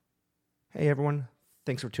Hey everyone,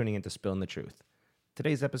 thanks for tuning in to Spilling the Truth.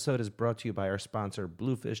 Today's episode is brought to you by our sponsor,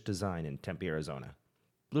 Bluefish Design in Tempe, Arizona.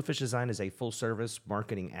 Bluefish Design is a full-service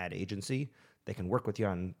marketing ad agency. They can work with you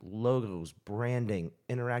on logos, branding,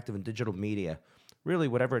 interactive and digital media, really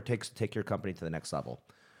whatever it takes to take your company to the next level.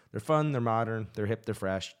 They're fun, they're modern, they're hip, they're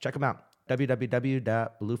fresh. Check them out.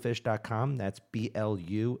 www.bluefish.com. That's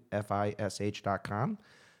BLUFISH.com.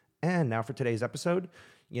 And now for today's episode.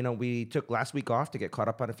 We took last week off to get caught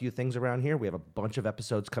up on a few things around here. We have a bunch of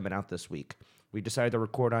episodes coming out this week. We decided to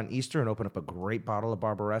record on Easter and open up a great bottle of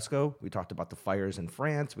Barbaresco. We talked about the fires in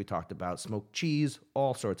France. We talked about smoked cheese,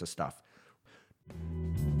 all sorts of stuff.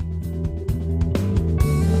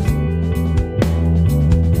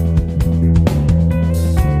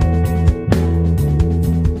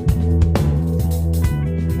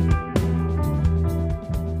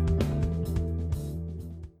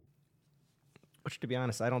 Which, to be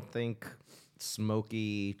honest, I don't think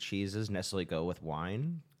smoky cheeses necessarily go with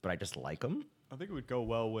wine, but I just like them. I think it would go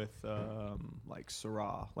well with like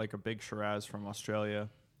Syrah, like a big Shiraz from Australia.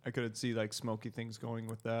 I could see like smoky things going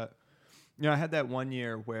with that. I had that one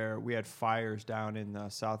year where we had fires down in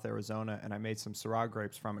South Arizona, and I made some Syrah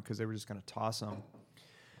grapes from it because they were just going to toss them.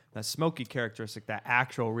 That smoky characteristic, that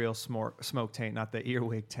actual real smoke taint, not the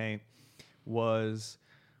earwig taint, was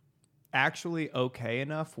actually okay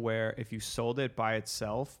enough where if you sold it by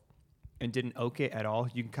itself and didn't oak it at all,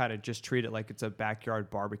 you can kind of just treat it like it's a backyard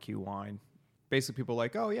barbecue wine. Basically, people are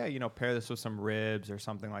like, oh, yeah, pair this with some ribs or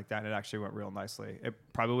something like that. And it actually went real nicely. It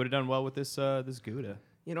probably would have done well with this Gouda.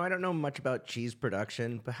 I don't know much about cheese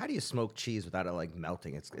production, but how do you smoke cheese without it,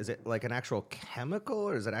 melting? Is it like an actual chemical,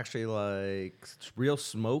 or is it actually, real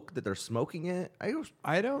smoke that they're smoking it?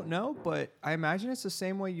 I don't know, but I imagine it's the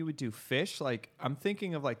same way you would do fish. Like, I'm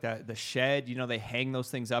thinking of, the shed. They hang those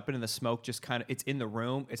things up, and the smoke just kind of, it's in the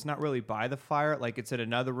room. It's not really by the fire. Like, it's in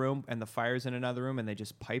another room, and the fire's in another room, and they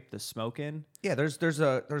just pipe the smoke in. Yeah, there's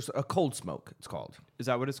a cold smoke, it's called. Is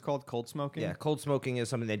that what it's called, cold smoking? Yeah, cold smoking is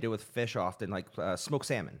something they do with fish often, like smoked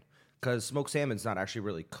salmon. Because smoked salmon's not actually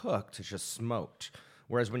really cooked; it's just smoked.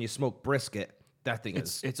 Whereas when you smoke brisket, that thing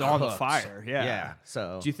it's is on the cooked. fire. Yeah. Yeah.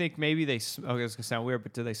 So do you think maybe they? Okay, it's gonna sound weird,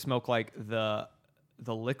 but do they smoke like the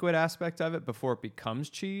liquid aspect of it before it becomes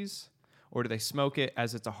cheese, or do they smoke it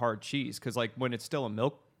as it's a hard cheese? Because when it's still a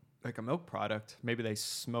milk product, maybe they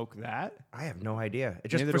smoke that. I have no idea. It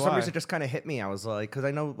just Neither for do some I. reason it just kind of hit me. I was like, because I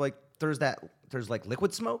know there's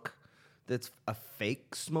liquid smoke that's a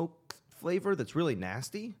fake smoke flavor that's really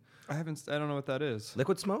nasty. I don't know what that is.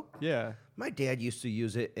 Liquid smoke? Yeah. My dad used to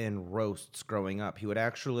use it in roasts growing up. He would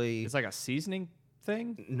actually. It's like a seasoning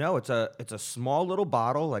thing? No, it's a small little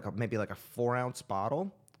bottle, maybe a 4-ounce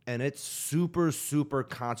bottle, and it's super, super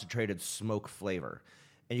concentrated smoke flavor.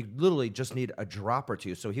 And you literally just need a drop or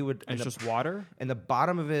two. So he would. And it's just water? In the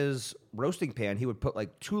bottom of his roasting pan, he would put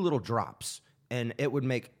 2 little drops, and it would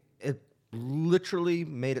literally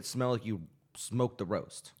made it smell like you smoked the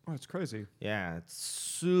roast. Oh, it's crazy. Yeah, it's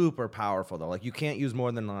super powerful though. You can't use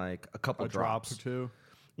more than a couple drops or two.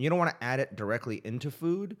 You don't want to add it directly into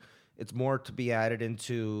food. It's more to be added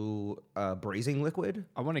into braising liquid.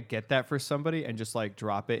 I want to get that for somebody and just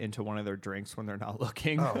drop it into one of their drinks when they're not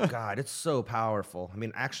looking. Oh God, it's so powerful. I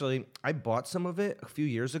mean, actually, I bought some of it a few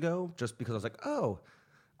years ago just because I was like, oh,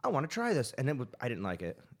 I want to try this, and I didn't like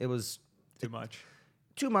it. It was Too much.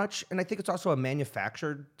 Too much, and I think it's also a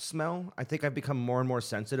manufactured smell. I think I've become more and more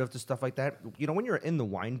sensitive to stuff like that. When you're in the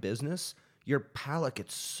wine business, your palate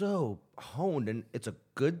gets so honed, and it's a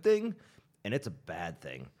good thing, and it's a bad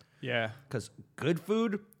thing. Yeah. Because good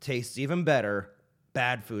food tastes even better,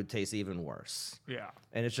 bad food tastes even worse. Yeah.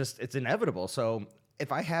 And it's inevitable. So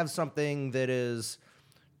if I have something that is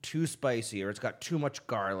too spicy, or it's got too much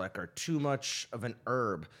garlic, or too much of an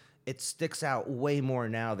herb, it sticks out way more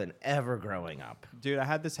now than ever growing up. Dude, I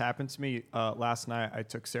had this happen to me last night. I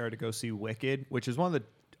took Sarah to go see Wicked, which is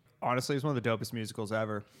honestly, it's one of the dopest musicals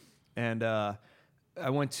ever. And I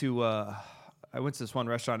went to this one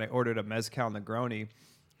restaurant. I ordered a mezcal Negroni, and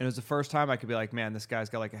it was the first time I could be like, man, this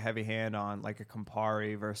guy's got a heavy hand on a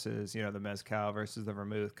Campari versus the mezcal versus the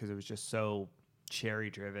vermouth, because it was just so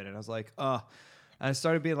cherry driven. And I was like, and I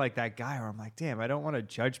started being like that guy where I'm like, damn, I don't want to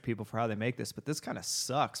judge people for how they make this, but this kind of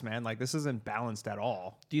sucks, man. This isn't balanced at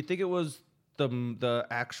all. Do you think it was the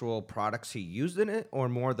actual products he used in it, or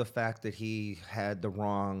more the fact that he had the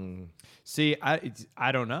wrong? See,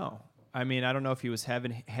 I don't know. I mean, I don't know if he was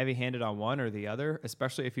heavy-handed on one or the other,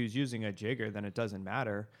 especially if he was using a jigger, then it doesn't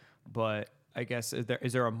matter. But I guess,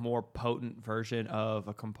 is there a more potent version of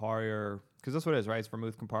a Campari, because that's what it is, right? It's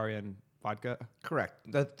vermouth, Campari, and vodka? Correct.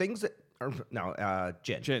 The things that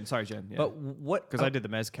gin. Gin, sorry, gin. Yeah. But what? Because I did the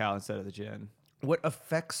mezcal instead of the gin. What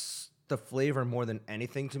affects the flavor more than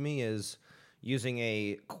anything to me is using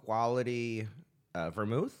a quality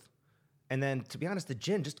vermouth. And then, to be honest, the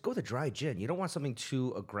gin, just go with a dry gin. You don't want something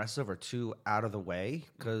too aggressive or too out of the way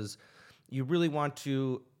because you really want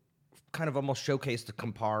to kind of almost showcase the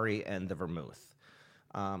Campari and the vermouth.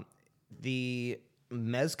 The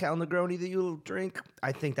mezcal Negroni that you'll drink,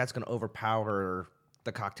 I think that's going to overpower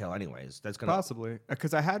the cocktail anyways. That's going to Possibly.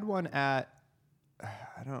 Because I had one at,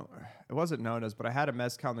 it wasn't known as, but I had a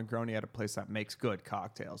mezcal Negroni at a place that makes good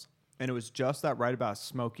cocktails. And it was just that right about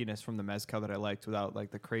smokiness from the mezcal that I liked without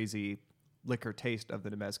like the crazy liquor taste of the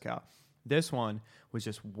mezcal. This one was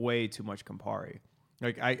just way too much Campari.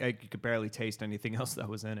 Like I could barely taste anything else that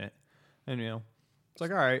was in it. And it's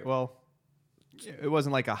like, all right, well, it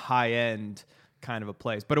wasn't like a high end kind of a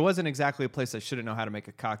place, but it wasn't exactly a place that shouldn't know how to make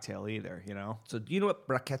a cocktail either, So do you know what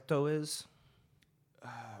Bracchetto is?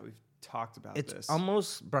 We've talked about It's this.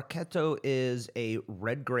 almost, Bracchetto is a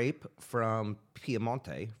red grape from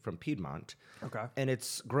Piemonte, from Piedmont. Okay. And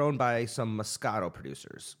it's grown by some Moscato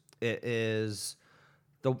producers. It is,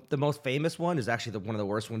 the most famous one is actually one of the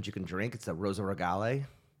worst ones you can drink. It's the Rosa Regale.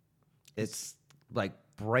 It's like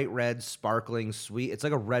bright red, sparkling, sweet. It's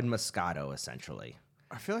like a red Moscato, essentially.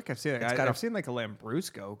 I feel like I've seen it. I've seen like a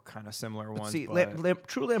Lambrusco kind of similar one. See, but...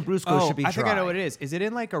 True Lambrusco should be dry. I think I know what it is. Is it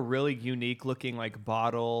in like a really unique looking like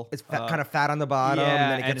bottle? It's kind of fat on the bottom, yeah,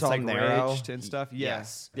 and then it gets all like narrow ridged and stuff.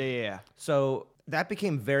 Yes. Yeah. So that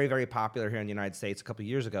became very, very popular here in the United States a couple of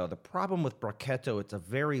years ago. The problem with Bracchetto, it's a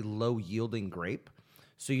very low yielding grape,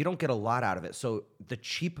 so you don't get a lot out of it. So the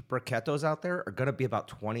cheap Bracchettos out there are going to be about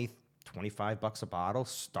 $20, $25 a bottle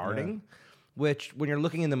starting, which when you're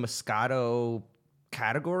looking in the Moscato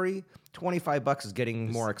category, $25 is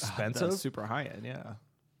getting more expensive. That's super high end, yeah.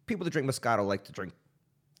 People that drink Moscato like to drink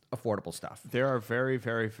affordable stuff. There are very,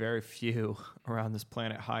 very, very few around this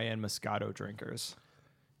planet high-end Moscato drinkers.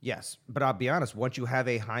 Yes, but I'll be honest, once you have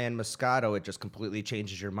a high-end Moscato, it just completely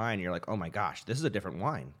changes your mind. You're like, oh my gosh, this is a different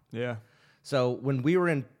wine. Yeah. So when we were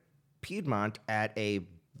in Piedmont at a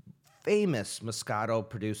famous Moscato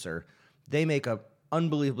producer, they make a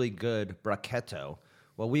unbelievably good Bracchetto.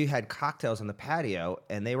 Well, we had cocktails on the patio,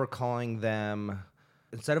 and they were calling them,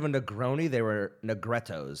 instead of a Negroni, they were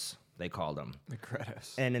Negrettos, they called them.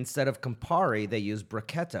 Negrettos. And instead of Campari, they used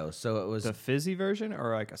Bracchetto. So it was... The fizzy version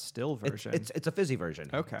or like a still version? It's a fizzy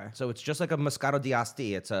version. Okay. So it's just like a Moscato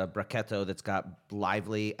d'Asti. It's a Bracchetto that's got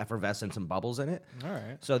lively effervescence and bubbles in it. All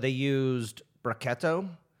right. So they used Bracchetto.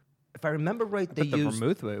 If I remember right, they used... the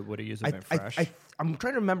vermouth would have used it in fresh. I'm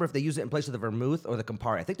trying to remember if they use it in place of the vermouth or the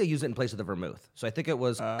Campari. I think they use it in place of the vermouth. So I think it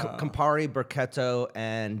was Campari, Bracchetto,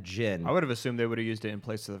 and gin. I would have assumed they would have used it in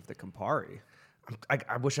place of the Campari.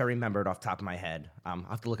 I wish I remembered off the top of my head. I'll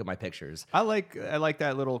have to look at my pictures. I like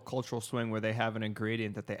that little cultural swing where they have an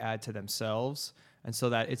ingredient that they add to themselves, and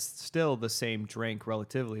so that it's still the same drink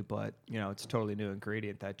relatively, but it's a totally new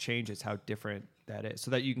ingredient that changes how different that is.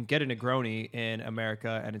 So that you can get a Negroni in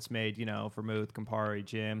America and it's made, vermouth, Campari,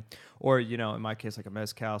 gin, or in my case like a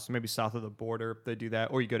mezcal. So maybe south of the border they do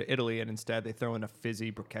that, or you go to Italy and instead they throw in a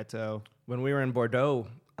fizzy Bracchetto. When we were in Bordeaux,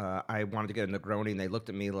 I wanted to get a Negroni, and they looked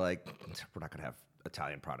at me like, we're not going to have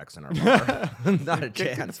Italian products in our bar. Not a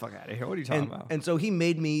chance. Get the fuck out of here. What are you talking about? And so he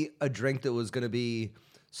made me a drink that was going to be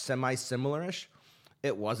semi-similar-ish.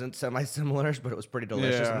 It wasn't semi-similar-ish, but it was pretty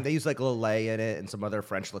delicious. Yeah. And they used like Lillet in it and some other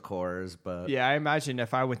French liqueurs. But yeah, I imagine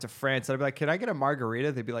if I went to France, I'd be like, can I get a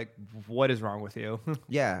margarita? They'd be like, what is wrong with you?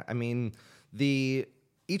 Yeah, I mean,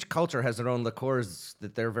 each culture has their own liqueurs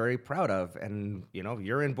that they're very proud of. And,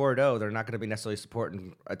 you're in Bordeaux, they're not going to be necessarily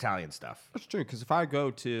supporting Italian stuff. That's true, because if I go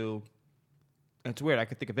to... It's weird, I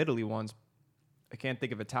could think of Italy ones. I can't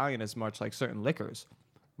think of Italian as much like certain liquors.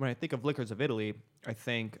 When I think of liquors of Italy, I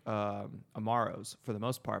think Amaros for the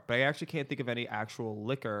most part. But I actually can't think of any actual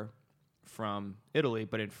liquor from Italy.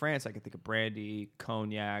 But in France, I can think of brandy,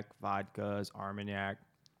 cognac, vodkas, Armagnac,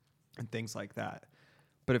 and things like that.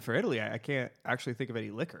 But for Italy, I can't actually think of any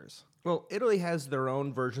liquors. Well, Italy has their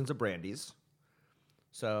own versions of brandies.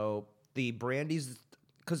 So the brandies,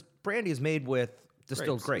 because brandy is made with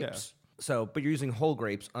distilled grapes. Yeah. So, but you're using whole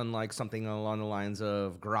grapes, unlike something along the lines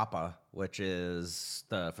of grappa, which is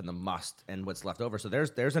from the must and what's left over. So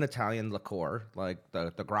there's an Italian liqueur, like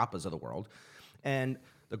the grappas of the world. And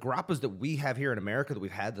the grappas that we have here in America, that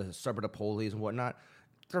we've had, the Sabrinapolis and whatnot,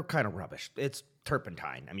 they're kind of rubbish. It's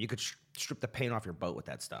turpentine. I mean, you could strip the paint off your boat with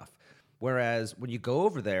that stuff. Whereas when you go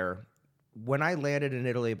over there, when I landed in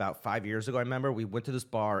Italy about 5 years ago, I remember we went to this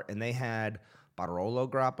bar and they had Barolo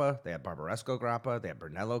grappa, they had Barbaresco grappa, they had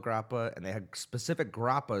Brunello grappa, and they had specific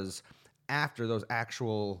grappas after those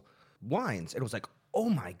actual wines. It was like, oh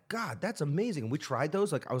my God, that's amazing. We tried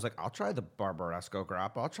those. Like I was like, I'll try the Barbaresco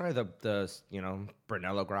grappa. I'll try the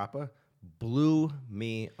Brunello grappa. Blew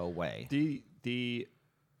me away. The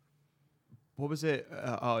what was it?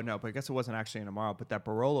 Oh no, but I guess it wasn't actually an Amaro, but that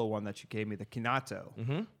Barolo one that you gave me, the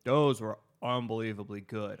Kinato. Those were unbelievably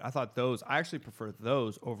good. I actually prefer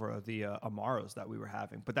those over the Amaros that we were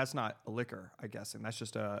having, but that's not a liquor, I guess, and that's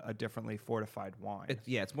just a differently fortified wine.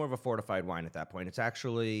 It's more of a fortified wine at that point. It's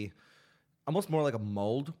actually almost more like a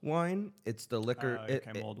mulled wine. It's the liquor.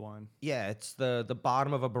 Mulled wine. Yeah, it's the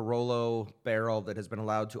bottom of a Barolo barrel that has been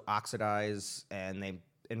allowed to oxidize, and they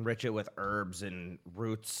enrich it with herbs and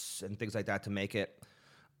roots and things like that to make it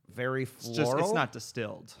very floral. It's not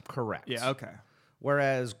distilled. Correct. Yeah, okay.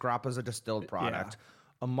 Whereas Grappa's a distilled product.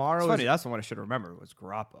 Amaro It's funny, that's the one I should remember was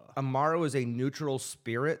Grappa. Amaro is a neutral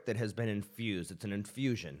spirit that has been infused. It's an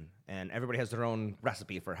infusion, and everybody has their own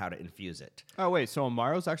recipe for how to infuse it. Oh, wait, so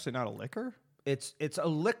Amaro's actually not a liquor? It's a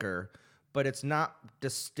liquor, but it's not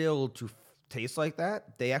distilled to taste like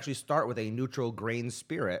that. They actually start with a neutral grain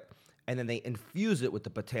spirit, and then they infuse it with the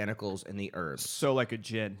botanicals and the herbs. So like a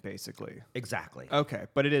gin, basically. Exactly. Okay,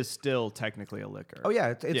 but it is still technically a liquor. Oh,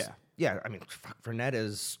 yeah. I mean, Fernet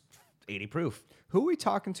is 80 proof. Who were we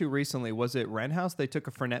talking to recently? Was it Renhouse? They took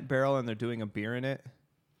a Fernet barrel and they're doing a beer in it.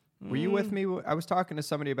 Were you with me? I was talking to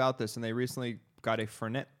somebody about this, and they recently got a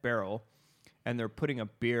Fernet barrel, and they're putting a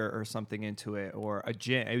beer or something into it, or a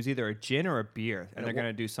gin. It was either a gin or a beer, and they're going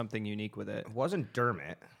to do something unique with it. It wasn't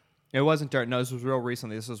Dermot. It wasn't Dermot. No, this was real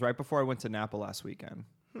recently. This was right before I went to Napa last weekend.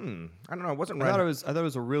 I don't know. It wasn't. I thought it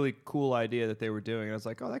was a really cool idea that they were doing. I was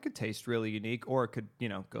like, oh, that could taste really unique, or it could,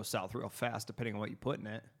 go south real fast depending on what you put in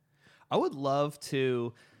it. I would love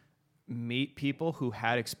to meet people who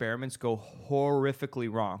had experiments go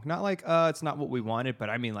horrifically wrong. Not like, it's not what we wanted, but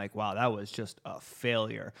I mean like, wow, that was just a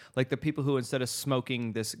failure. Like the people who instead of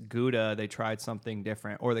smoking this Gouda, they tried something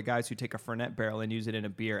different. Or the guys who take a Fernet barrel and use it in a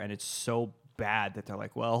beer, and it's so bad that they're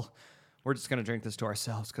like, well, we're just going to drink this to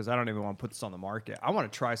ourselves because I don't even want to put this on the market. I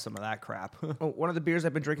want to try some of that crap. One of the beers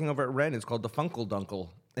I've been drinking over at Ren is called the Funkle Dunkle.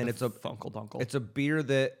 And it's a Funkle Dunkle. It's a beer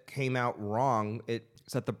that came out wrong. Is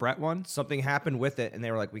that the Brett one? Something happened with it, and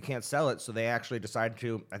they were like, we can't sell it. So they actually decided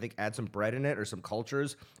to, I think, add some bread in it or some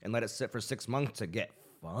cultures and let it sit for 6 months to get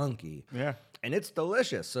funky. Yeah. And it's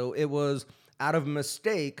delicious. So it was out of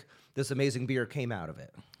mistake, this amazing beer came out of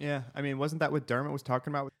it. Yeah. I mean, wasn't that what Dermot was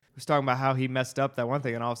talking about? He was talking about how he messed up that one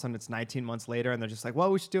thing, and all of a sudden it's 19 months later, and they're just like,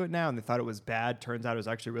 well, we should do it now. And they thought it was bad. Turns out it was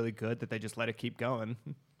actually really good that they just let it keep going.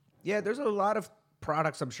 Yeah, there's a lot of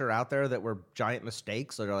products I'm sure out there that were giant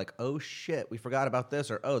mistakes. So they're like, oh shit, we forgot about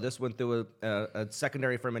this, or oh, this went through a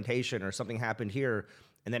secondary fermentation, or something happened here,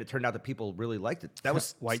 and then it turned out that people really liked it. That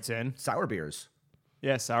was White Zin. Sour beers.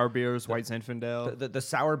 Yeah, sour beers, White Zinfandel. The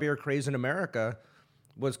sour beer craze in America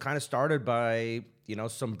was kind of started by,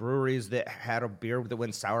 some breweries that had a beer that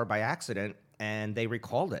went sour by accident, and they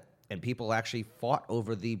recalled it. And people actually fought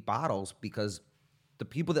over the bottles because the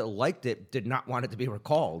people that liked it did not want it to be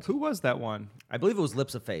recalled. Who was that one? I believe it was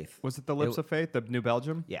Lips of Faith. Was it the Lips of Faith, the New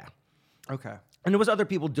Belgium? Yeah. Okay. And there was other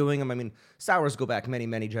people doing them. I mean, sours go back many,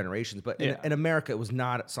 many generations. But Yeah. in America, it was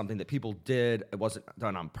not something that people did. It wasn't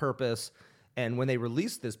done on purpose. And when they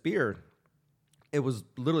released this beer, it was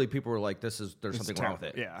literally people were like, there's something wrong with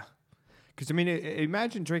it. Yeah. Because, I mean,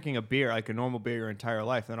 imagine drinking a beer, like a normal beer your entire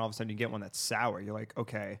life, and then all of a sudden you get one that's sour. You're like,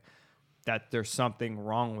 okay, that there's something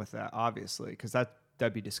wrong with that, obviously, because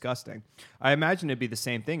that'd be disgusting. I imagine it'd be the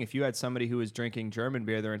same thing if you had somebody who was drinking German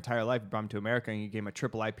beer their entire life, you brought them to America, and you gave them a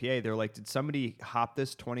triple IPA. They're like, did somebody hop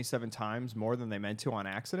this 27 times more than they meant to on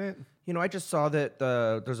accident? I just saw that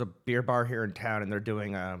there's a beer bar here in town, and they're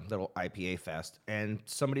doing a little IPA fest. And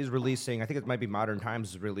somebody's releasing, I think it might be Modern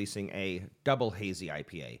Times, is releasing a double hazy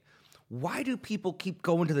IPA. Why do people keep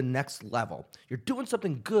going to the next level? You're doing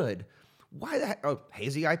something good. Why the heck? Oh,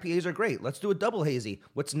 hazy IPAs are great. Let's do a double hazy.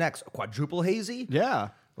 What's next? A quadruple hazy? Yeah.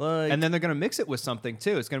 Like, And then they're going to mix it with something,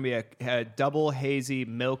 too. It's going to be a double hazy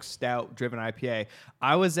milk stout driven IPA.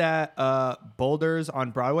 I was at Boulders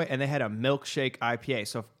on Broadway, and they had a milkshake IPA.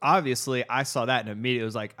 So obviously, I saw that and immediately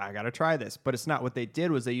was like, I got to try this. But it's not. What they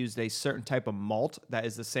did was they used a certain type of malt that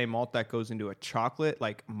is the same malt that goes into a chocolate,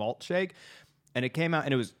 like, malt shake. And it came out,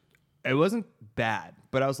 and it wasn't bad,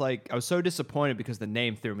 but I was so disappointed because the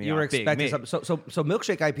name threw me off. you were expecting Big Me. something. So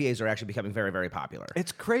milkshake IPAs are actually becoming very, very popular.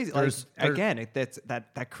 It's crazy. That's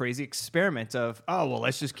that crazy experiment of, oh, well,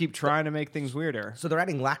 let's just keep trying to make things weirder. So they're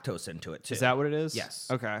adding lactose into it, too. Is that what it is? Yes.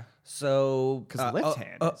 Okay. So Because Lift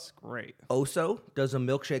Hand is great. Oso does a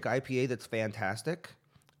milkshake IPA that's fantastic.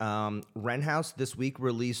 Wren House this week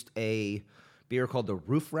released a beer called the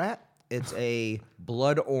Roof Rat. It's a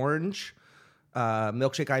blood orange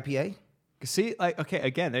milkshake IPA. See, like, okay,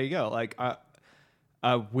 again, there you go. Like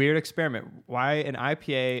a weird experiment. Why an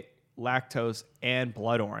IPA, lactose, and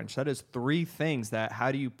blood orange? That is 3 things that,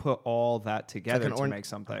 how do you put all that together to make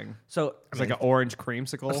something? So It's like an orange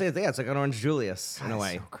creamsicle. I'll say it's like an orange Julius in a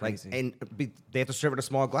way. so crazy. They have to serve it in a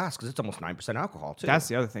small glass because it's almost 9% alcohol too. That's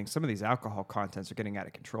the other thing. Some of these alcohol contents are getting out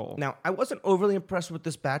of control. Now, I wasn't overly impressed with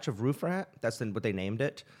this batch of Roof Rat. That's what they named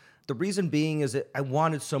it. The reason being is that I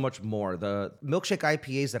wanted so much more. The milkshake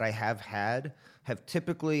IPAs that I have had have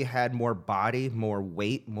typically had more body, more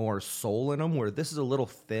weight, more soul in them, where this is a little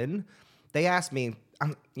thin. They asked me,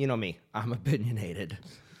 you know me, I'm opinionated.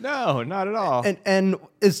 No, not at all. And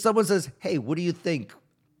if someone says, hey, what do you think?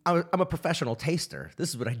 I'm a professional taster. This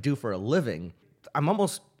is what I do for a living. I'm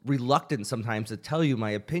almost reluctant sometimes to tell you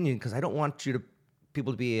my opinion because I don't want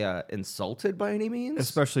people to be insulted by any means.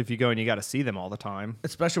 Especially if you go and you got to see them all the time.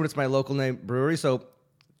 Especially when it's my local name brewery. So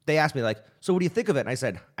they asked me, like, so what do you think of it? And I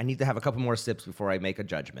said, I need to have a couple more sips before I make a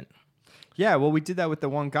judgment. Yeah, well, we did that with the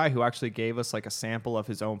one guy who actually gave us like a sample of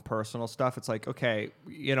his own personal stuff. It's like, okay,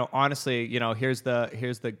 honestly, here's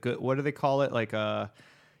the good. What do they call it? Like,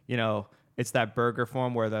 it's that burger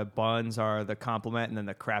form where the buns are the compliment and then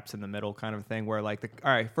the crap's in the middle kind of thing. Where like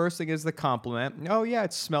all right, first thing is the compliment. Oh yeah,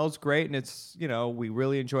 it smells great and it's we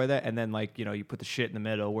really enjoy that. And then like you put the shit in the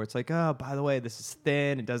middle where it's like, oh, by the way, this is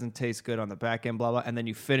thin. It doesn't taste good on the back end. Blah blah. And then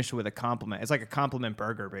you finish it with a compliment. It's like a compliment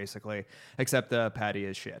burger basically, except the patty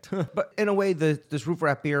is shit. But in a way, this Roof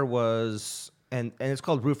Rat beer was. And it's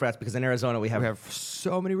called Roof Rats because in Arizona we have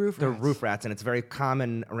so many roof rats. They're roof rats, and it's very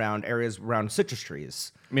common around areas around citrus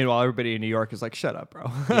trees. Meanwhile, everybody in New York is like, shut up, bro.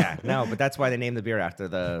 Yeah, no, but that's why they named the beer after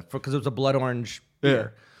because it was a blood orange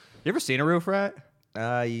beer. You ever seen a roof rat?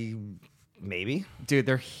 Maybe. Dude,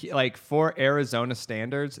 they're like for Arizona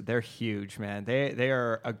standards, they're huge, man. They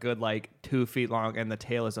are a good like 2 feet long, and the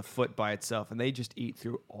tail is a foot by itself, and they just eat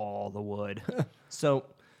through all the wood. So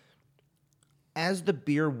as the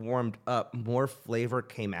beer warmed up, more flavor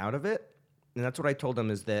came out of it. And that's what I told them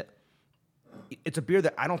is that it's a beer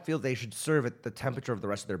that I don't feel they should serve at the temperature of the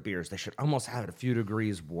rest of their beers. They should almost have it a few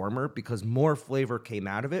degrees warmer because more flavor came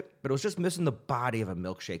out of it. But it was just missing the body of a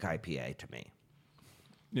milkshake IPA to me.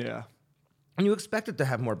 Yeah. And you expect it to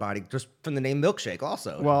have more body just from the name milkshake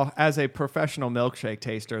also. Well, as a professional milkshake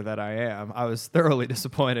taster that I am, I was thoroughly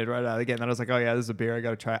disappointed right out of the gate. And then I was like, oh yeah, this is a beer. I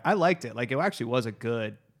got to try it. I liked it. Like it actually was a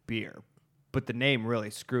good beer. But the name really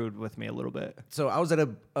screwed with me a little bit. So I was at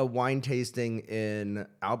a wine tasting in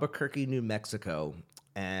Albuquerque, New Mexico,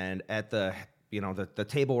 and at the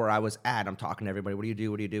table where I was at, I'm talking to everybody. What do you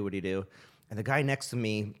do? What do you do? What do you do? And the guy next to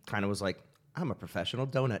me kind of was like, "I'm a professional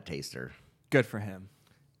donut taster." Good for him.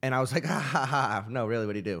 And I was like, "Ha ha ha! No, really,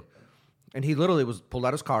 what do you do?" And he literally pulled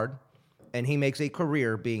out his card. And he makes a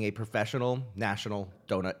career being a professional national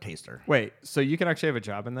donut taster. Wait, so you can actually have a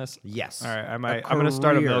job in this? Yes. All right, I'm going to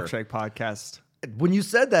start a milkshake podcast. When you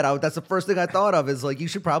said that, that's the first thing I thought of is like you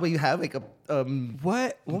should probably have like a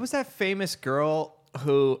What was that famous girl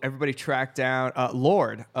who everybody tracked down?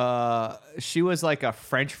 Lorde. She was like a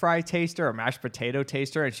French fry taster or mashed potato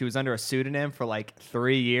taster, and she was under a pseudonym for like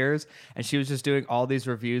 3 years, and she was just doing all these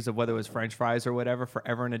reviews of whether it was French fries or whatever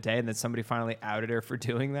forever and a day, and then somebody finally outed her for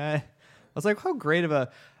doing that. I was like, how great of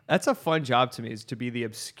that's a fun job to me, is to be the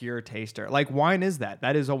obscure taster. Like wine is that.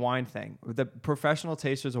 That is a wine thing. The professional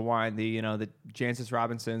tasters of wine, the Jancis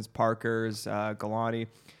Robinsons, Parkers, Galani,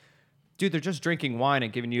 dude, they're just drinking wine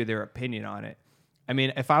and giving you their opinion on it. I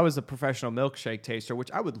mean, if I was a professional milkshake taster,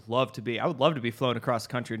 which I would love to be flown across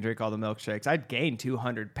the country and drink all the milkshakes. I'd gain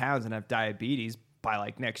 200 pounds and have diabetes by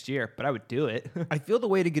like next year, but I would do it. I feel the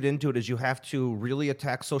way to get into it is you have to really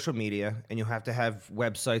attack social media and you have to have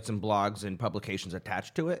websites and blogs and publications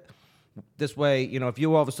attached to it. This way, if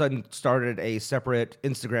you all of a sudden started a separate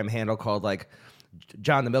Instagram handle called like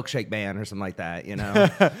John the Milkshake Man or something like that,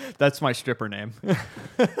 That's my stripper name.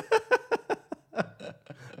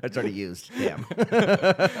 That's already used. Damn.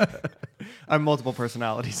 I have multiple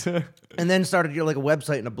personalities. And then started like a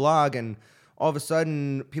website and a blog, and all of a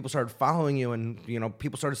sudden people started following you, and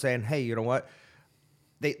people started saying, hey, you know what?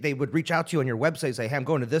 They would reach out to you on your website and say, hey, I'm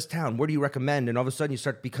going to this town. Where do you recommend? And all of a sudden you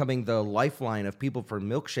start becoming the lifeline of people for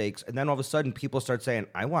milkshakes. And then all of a sudden people start saying,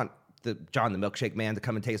 I want the John the Milkshake Man to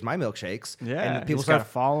come and taste my milkshakes. Yeah, and people start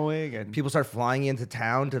following, and people start flying into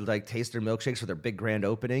town to like taste their milkshakes for their big grand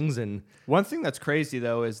openings. And one thing that's crazy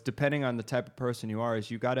though is depending on the type of person you are, is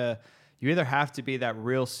you either have to be that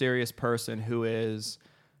real serious person who is,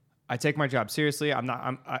 I take my job seriously.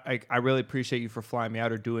 I really appreciate you for flying me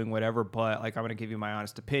out or doing whatever, but like I'm going to give you my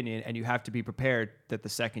honest opinion, and you have to be prepared that the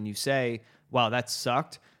second you say, "Wow, that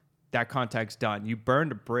sucked," that contact's done. You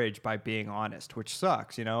burned a bridge by being honest, which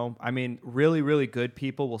sucks, you know? I mean, really, really good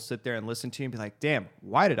people will sit there and listen to you and be like, damn,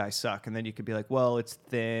 why did I suck? And then you could be like, well, it's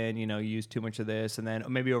thin, you know, you use too much of this. And then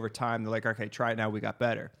maybe over time, they're like, okay, try it now, we got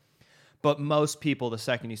better. But most people, the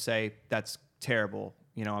second you say, that's terrible,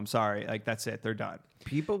 you know, I'm sorry, like, that's it, they're done.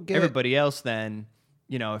 People get... Everybody else then,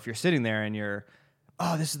 you know, if you're sitting there and you're,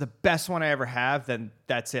 oh, this is the best one I ever have, then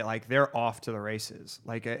that's it. Like, they're off to the races.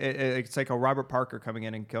 Like, it's like a Robert Parker coming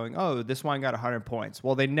in and going, oh, this wine got 100 points.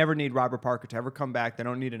 Well, they never need Robert Parker to ever come back. They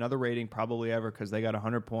don't need another rating probably ever because they got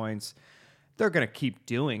 100 points. They're going to keep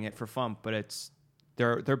doing it for fun, but it's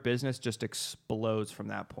their business just explodes from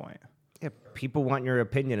that point. Yeah, people want your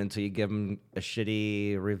opinion until you give them a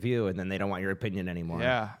shitty review, and then they don't want your opinion anymore.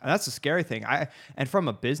 Yeah, and that's the scary thing. And from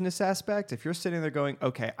a business aspect, if you're sitting there going,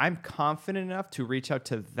 okay, I'm confident enough to reach out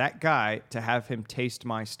to that guy to have him taste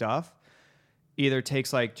my stuff, either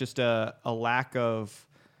takes like just a lack of,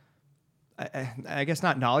 I guess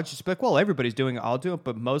not knowledge, just be like, well, everybody's doing it, I'll do it.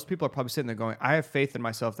 But most people are probably sitting there going, I have faith in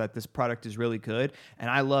myself that this product is really good and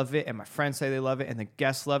I love it and my friends say they love it and the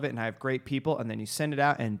guests love it and I have great people. And then you send it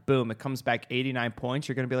out and boom, it comes back 89 points.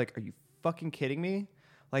 You're going to be like, are you fucking kidding me?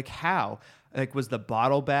 Like, how? Like, was the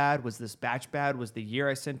bottle bad? Was this batch bad? Was the year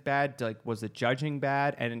I sent bad? Like, was the judging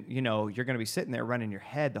bad? And, you know, you're going to be sitting there running your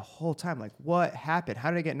head the whole time. Like, what happened? How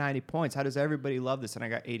did I get 90 points? How does everybody love this? And I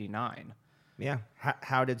got 89. Yeah.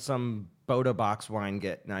 How did some Boda box wine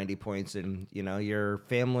get 90 points and, you know, your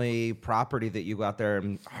family property that you go out there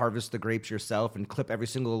and harvest the grapes yourself and clip every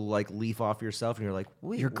single like leaf off yourself and you're like,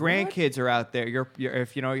 wait, your what? grandkids are out there.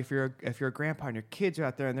 If you're a grandpa and your kids are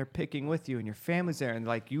out there and they're picking with you and your family's there and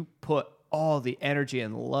like you put all the energy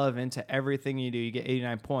and love into everything you do, you get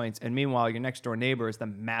 89 points. And meanwhile, your next door neighbor is the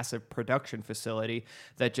massive production facility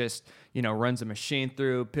that just, you know, runs a machine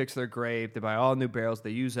through, picks their grape, they buy all new barrels,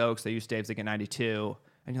 they use oaks, they use staves, they get 92.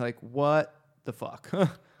 And you're like, what the fuck?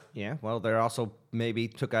 Yeah, well, they also maybe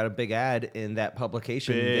took out a big ad in that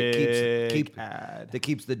publication that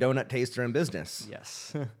keeps the donut taster in business.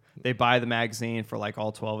 Yes. They buy the magazine for like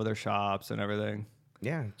all 12 of their shops and everything.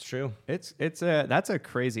 Yeah, it's true. That's a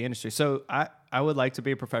crazy industry. So I would like to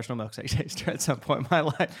be a professional milkshake taster at some point in my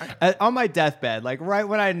life. On my deathbed, like right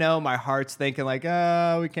when I know my heart's thinking like,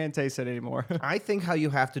 oh, we can't taste it anymore. I think how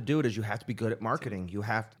you have to do it is you have to be good at marketing. You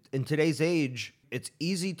have to, in today's age, it's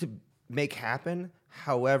easy to make happen.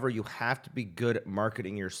 However, you have to be good at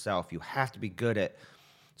marketing yourself. You have to be good at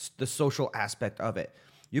the social aspect of it.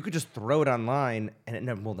 You could just throw it online and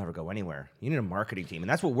it will never go anywhere. You need a marketing team. And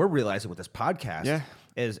that's what we're realizing with this podcast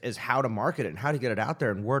is how to market it and how to get it out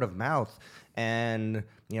there and word of mouth. And,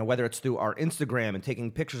 you know, whether it's through our Instagram and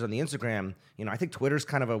taking pictures on the Instagram, you know, I think Twitter's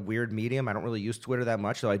kind of a weird medium. I don't really use Twitter that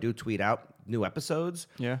much, though I do tweet out new episodes.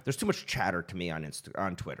 Yeah. There's too much chatter to me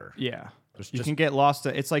on Twitter. Yeah. You can get lost.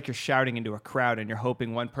 It's like you're shouting into a crowd and you're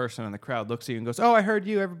hoping one person in the crowd looks at you and goes, oh, I heard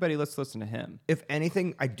you. Everybody, let's listen to him. If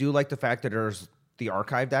anything, I do like the fact that there's the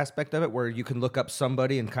archived aspect of it where you can look up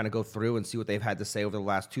somebody and kind of go through and see what they've had to say over the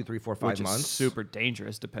last 2, 3, 4, 5 months. Which is super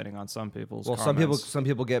dangerous depending on some people's comments. Some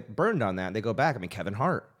people get burned on that. They go back. I mean, Kevin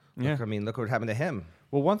Hart. Yeah. Look what happened to him.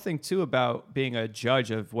 Well, one thing too about being a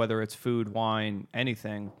judge of whether it's food, wine,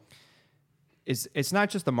 anything, is it's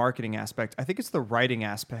not just the marketing aspect. I think it's the writing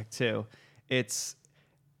aspect too. It's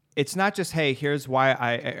not just, hey, here's why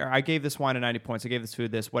I gave this wine a 90 points. I gave this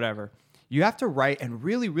food this, whatever. You have to write and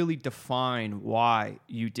really, really define why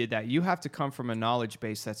you did that. You have to come from a knowledge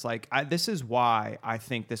base that's like, this is why I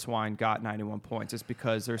think this wine got 91 points. It's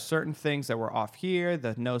because there's certain things that were off here,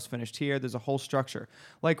 the nose finished here, there's a whole structure.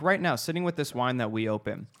 Like right now, sitting with this wine that we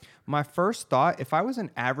open, my first thought, if I was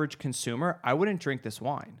an average consumer, I wouldn't drink this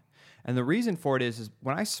wine. And the reason for it is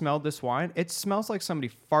when I smelled this wine, it smells like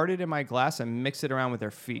somebody farted in my glass and mixed it around with their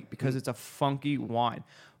feet because it's a funky wine.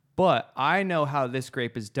 But I know how this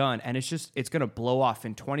grape is done, and it's going to blow off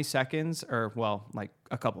in 20 seconds or, well, like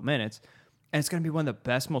a couple minutes. And it's going to be one of the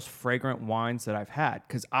best, most fragrant wines that I've had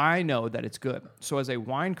because I know that it's good. So as a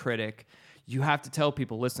wine critic, you have to tell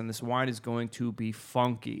people, listen, this wine is going to be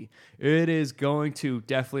funky. It is going to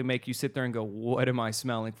definitely make you sit there and go, what am I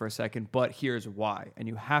smelling for a second? But here's why. And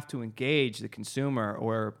you have to engage the consumer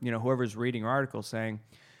or, you know, whoever's reading your article saying,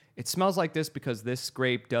 it smells like this because this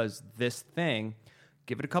grape does this thing.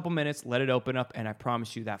 Give it a couple minutes, let it open up, and I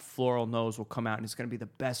promise you that floral nose will come out, and it's going to be the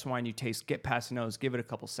best wine you taste. Get past the nose, give it a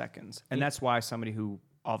couple seconds. And that's why somebody who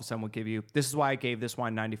all of a sudden will give you, this is why I gave this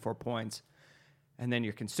wine 94 points. And then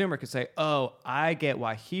your consumer could say, oh, I get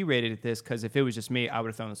why he rated it this, because if it was just me, I would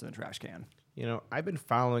have thrown this in the trash can. You know, I've been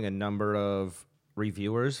following a number of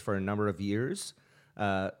reviewers for a number of years,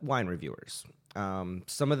 wine reviewers.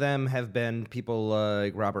 Some of them have been people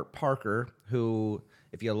like Robert Parker, who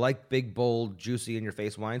If you like big, bold, juicy,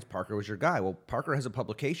 in-your-face wines, Parker was your guy. Well, Parker has a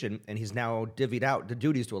publication, and he's now divvied out the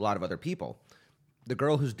duties to a lot of other people. The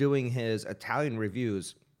girl who's doing his Italian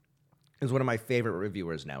reviews is one of my favorite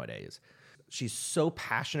reviewers nowadays. She's so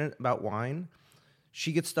passionate about wine.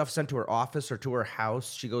 She gets stuff sent to her office or to her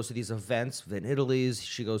house. She goes to these events, Vin Italy's.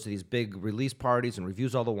 She goes to these big release parties and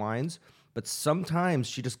reviews all the wines. But sometimes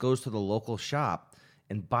she just goes to the local shop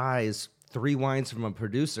and buys 3 wines from a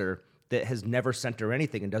producer that has never sent her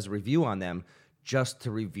anything and does a review on them just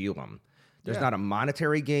to review them. There's not a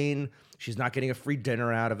monetary gain. She's not getting a free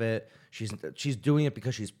dinner out of it. She's doing it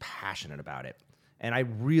because she's passionate about it. And I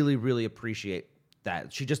really, really appreciate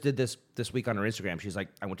that. She just did this week on her Instagram. She's like,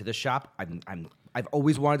 I went to this shop. I've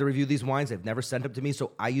always wanted to review these wines. They've never sent them to me.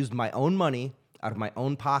 So I used my own money out of my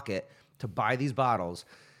own pocket to buy these bottles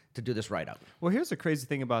to do this write-up. Well, here's the crazy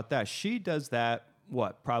thing about that. She does that,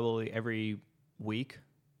 probably every week?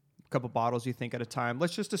 A couple bottles, you think, at a time?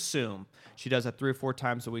 Let's just assume she does that 3 or 4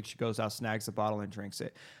 times a week. She goes out, snags a bottle, and drinks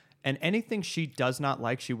it. And anything she does not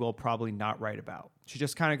like, she will probably not write about. She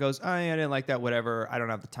just kind of goes, oh, yeah, I didn't like that, whatever. I don't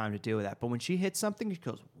have the time to deal with that. But when she hits something, she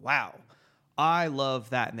goes, wow, I love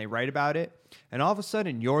that. And they write about it. And all of a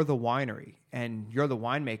sudden, you're the winery and you're the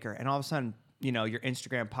winemaker. And all of a sudden, your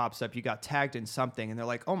Instagram pops up, you got tagged in something, and they're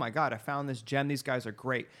like, oh my God, I found this gem. These guys are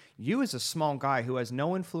great. You as a small guy who has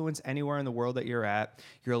no influence anywhere in the world that you're at,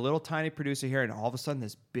 you're a little tiny producer here, and all of a sudden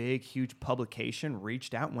this big, huge publication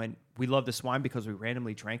reached out and went, we love this wine because we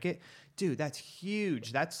randomly drank it. Dude, that's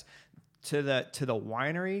huge. That's to the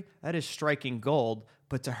winery, that is striking gold.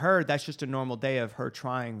 But to her, that's just a normal day of her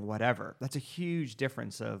trying whatever. That's a huge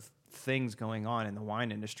difference of things going on in the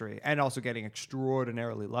wine industry, and also getting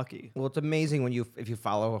extraordinarily lucky. Well, it's amazing if you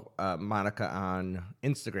follow Monica on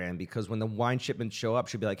Instagram, because when the wine shipments show up,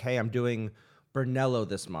 she'll be like, hey, I'm doing Brunello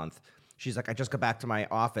this month. She's like, I just got back to my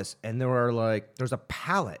office, and there's a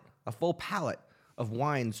full pallet of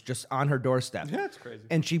wines just on her doorstep. Yeah, it's crazy.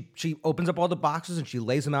 And she opens up all the boxes and she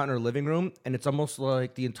lays them out in her living room, and it's almost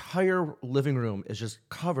like the entire living room is just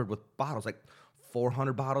covered with bottles, like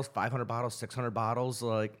 400 bottles, 500 bottles, 600 bottles,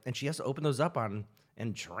 and she has to open those up and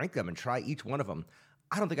drink them and try each one of them.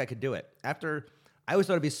 I don't think I could do it. I always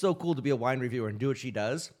thought it'd be so cool to be a wine reviewer and do what she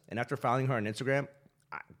does. And after following her on Instagram,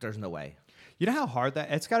 there's no way. You know how hard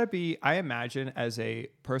it's got to be? I imagine as a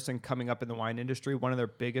person coming up in the wine industry, one of their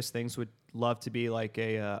biggest things would love to be like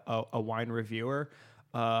a wine reviewer,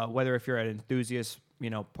 whether if you're an enthusiast,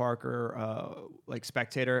 Parker, like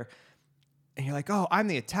Spectator. And you're like, oh, I'm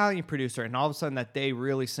the Italian producer. And all of a sudden that day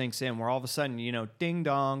really sinks in, where all of a sudden, ding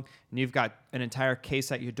dong, and you've got an entire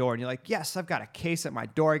case at your door. And you're like, yes, I've got a case at my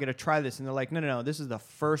door. I got to try this. And they're like, no, this is the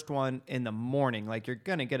first one in the morning. Like, you're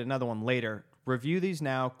going to get another one later. Review these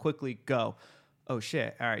now, quickly go. Oh,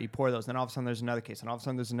 shit. All right, you pour those. And all of a sudden there's another case. And all of a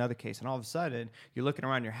sudden there's another case. And all of a sudden you're looking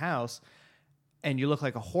around your house and you look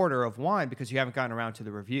like a hoarder of wine because you haven't gotten around to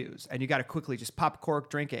the reviews. And you got to quickly just pop a cork,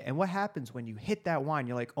 drink it. And what happens when you hit that wine?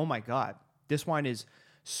 You're like, oh, my God. This wine is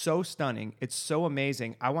so stunning. It's so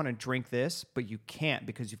amazing. I want to drink this, but you can't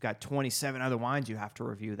because you've got 27 other wines you have to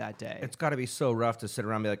review that day. It's got to be so rough to sit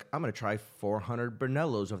around and be like, I'm going to try 400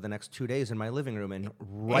 Brunellos over the next 2 days in my living room and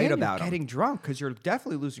write about them. You're getting drunk because you're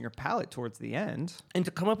definitely losing your palate towards the end. And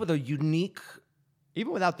to come up with a unique...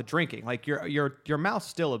 Even without the drinking, like your mouth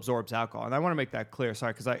still absorbs alcohol. And I want to make that clear.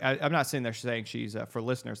 Sorry, because I'm not sitting there saying she's, for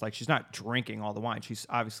listeners, like she's not drinking all the wine. She's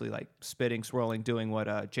obviously like spitting, swirling, doing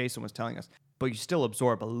what Jason was telling us. But you still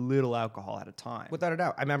absorb a little alcohol at a time. Without a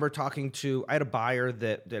doubt. I remember I had a buyer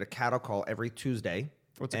that did a cattle call every Tuesday.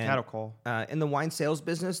 What's a cattle call? In the wine sales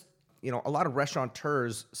business, a lot of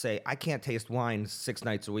restaurateurs say, I can't taste wine 6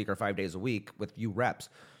 nights a week or 5 days a week with you reps.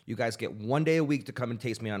 You guys get 1 day a week to come and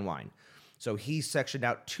taste me on wine. So he sectioned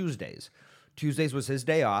out Tuesdays. Tuesdays was his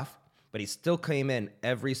day off, but he still came in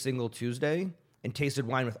every single Tuesday and tasted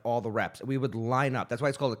wine with all the reps. We would line up. That's why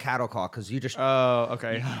it's called a cattle call, because you just... Oh,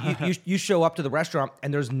 okay. you show up to the restaurant,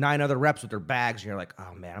 and there's 9 other reps with their bags, and you're like,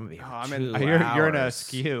 oh, man, I'm going to be here 2 hours. You're in a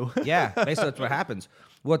skew. Yeah, basically that's what happens.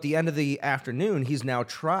 Well, at the end of the afternoon, he's now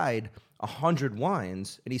tried 100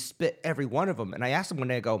 wines, and he spit every one of them. And I asked him one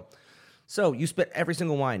day, I go, so you spit every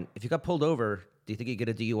single wine. If you got pulled over, do you think you'd get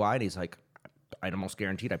a DUI? And he's like, I'd almost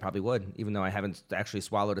guaranteed I probably would, even though I haven't actually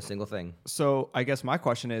swallowed a single thing. So I guess my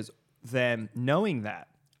question is, then knowing that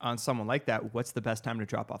on someone like that, what's the best time to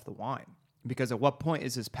drop off the wine? Because at what point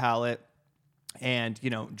is his palate and,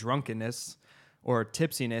 drunkenness or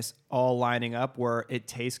tipsiness all lining up where it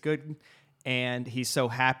tastes good and he's so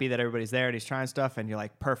happy that everybody's there and he's trying stuff and you're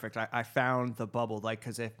like, perfect, I found the bubble. Like,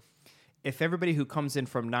 because if everybody who comes in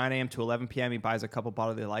from 9 a.m. to 11 p.m., he buys a couple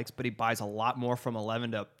bottles he likes, but he buys a lot more from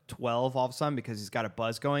 11 to 12 all of a sudden because he's got a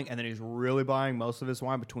buzz going, and then he's really buying most of his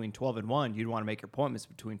wine between 12 and 1. You'd want to make your appointments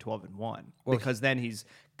between 12 and 1 because then he's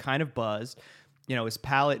kind of buzzed. You know, his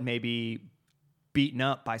palate may be beaten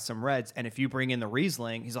up by some reds, and if you bring in the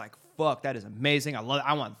Riesling, he's like, fuck, that is amazing. I love it.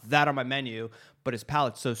 I want that on my menu. But his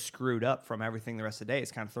palate's so screwed up from everything the rest of the day,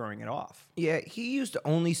 it's kind of throwing it off. Yeah, he used to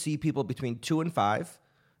only see people between 2 and 5.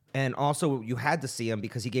 And also, you had to see him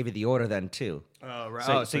because he gave you the order then, too. Oh,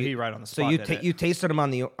 right. So he right on the spot. So you tasted him on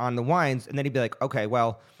the wines, and then he'd be like, okay,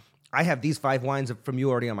 well, I have these 5 wines from you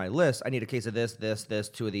already on my list. I need a case of this,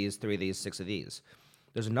 2 of these, 3 of these, 6 of these.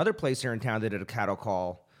 There's another place here in town that did a cattle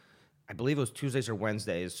call. I believe it was Tuesdays or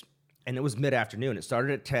Wednesdays, and it was mid-afternoon. It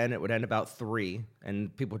started at 10. It would end about 3,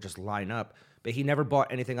 and people would just line up. But he never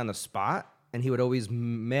bought anything on the spot, and he would always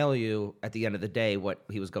mail you at the end of the day what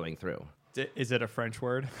he was going through. Is it a French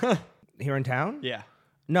word? Here in town? Yeah.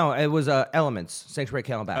 No, it was Elements, Sanctuary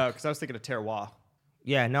Camelback. Oh, because I was thinking of terroir.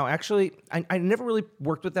 Yeah, no, actually, I never really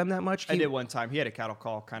worked with them that much. I did one time. He had a cattle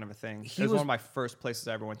call kind of a thing. It was one of my first places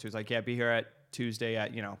I ever went to. He was like, yeah, be here at Tuesday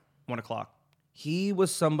at, 1 o'clock. He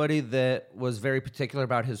was somebody that was very particular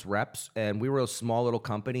about his reps, and we were a small little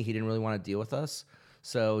company. He didn't really want to deal with us.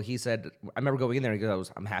 So he said, I remember going in there and he goes,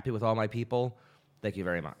 I'm happy with all my people. Thank you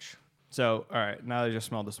very much. So, all right, now that I just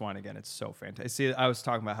smelled this wine again, it's so fantastic. See, I was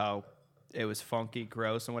talking about how it was funky,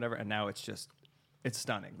 gross, and whatever, and now it's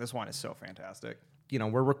stunning. This wine is so fantastic.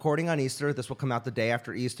 We're recording on Easter. This will come out the day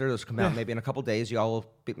after Easter. This will come out maybe in a couple days. Y'all will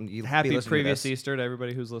be Happy previous Easter to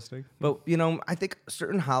everybody who's listening. But, I think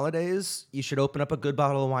certain holidays, you should open up a good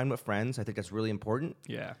bottle of wine with friends. I think that's really important.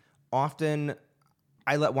 Yeah. Often,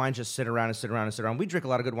 I let wine just sit around. We drink a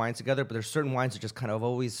lot of good wines together, but there's certain wines that just kind of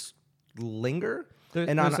always linger.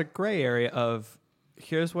 There's a gray area of,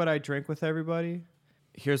 here's what I drink with everybody.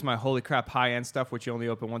 Here's my holy crap high-end stuff, which you only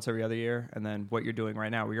open once every other year. And then what you're doing right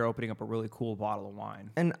now, where you're opening up a really cool bottle of wine.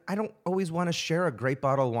 And I don't always want to share a great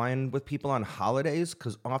bottle of wine with people on holidays,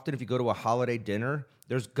 because often if you go to a holiday dinner,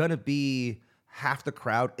 there's going to be half the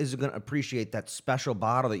crowd isn't going to appreciate that special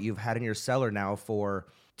bottle that you've had in your cellar now for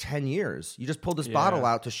 10 years. You just pulled this bottle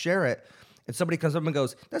out to share it, and somebody comes up and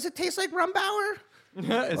goes, does it taste like Rumbauer?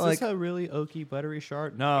 Is this a really oaky, buttery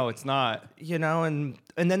Chard? No, it's not. And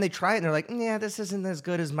then they try it and they're like, yeah, this isn't as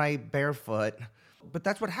good as my Barefoot. But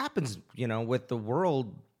that's what happens, with the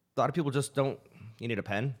world. A lot of people just don't. You need a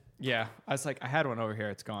pen? Yeah. I was like, I had one over here.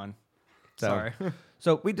 It's gone. So, sorry.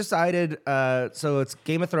 So we decided, so it's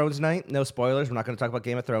Game of Thrones night. No spoilers. We're not going to talk about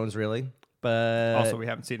Game of Thrones, really. But also, we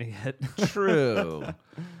haven't seen it yet. True.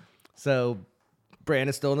 So Bran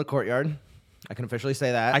is still in the courtyard. I can officially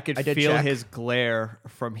say that. I could feel his glare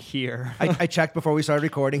from here. I checked before we started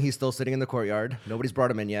recording. He's still sitting in the courtyard. Nobody's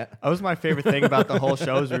brought him in yet. That was my favorite thing about the whole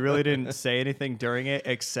show is we really didn't say anything during it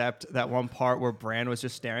except that one part where Bran was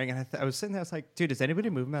just staring. And I was sitting there, I was like, dude, does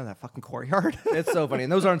anybody move him out of that fucking courtyard? It's so funny.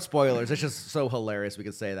 And those aren't spoilers. It's just so hilarious we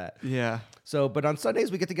could say that. Yeah. So, but on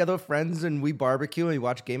Sundays, we get together with friends and we barbecue and we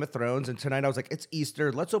watch Game of Thrones. And tonight I was like, it's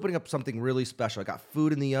Easter. Let's open up something really special. I got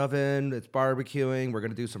food in the oven. It's barbecuing. We're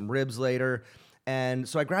going to do some ribs later. And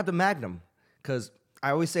so I grabbed a Magnum because I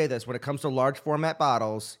always say this, when it comes to large format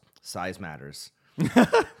bottles, size matters.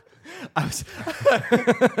 I was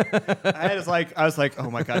like, oh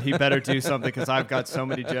my God, he better do something because I've got so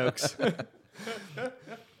many jokes.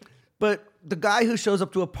 But the guy who shows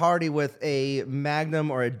up to a party with a Magnum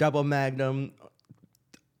or a double Magnum,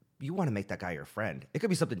 you want to make that guy your friend. It could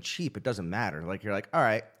be something cheap. It doesn't matter. Like, you're like, all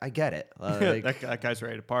right, I get it. That guy's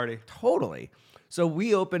ready to party. Totally. So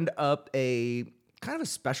we opened up a kind of a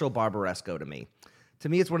special Barbaresco to me. To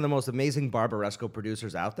me, it's one of the most amazing Barbaresco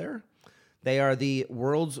producers out there. They are the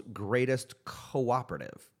world's greatest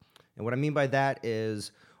cooperative. And what I mean by that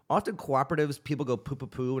is often cooperatives, people go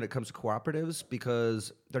poo-poo-poo when it comes to cooperatives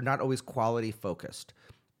because they're not always quality focused.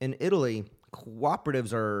 In Italy,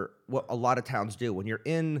 cooperatives are what a lot of towns do. When you're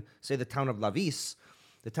in, say, the town of Lavis,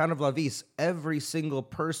 every single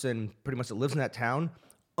person pretty much that lives in that town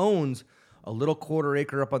owns a little quarter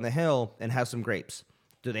acre up on the hill and has some grapes.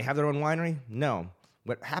 Do they have their own winery? No.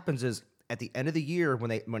 What happens is at the end of the year,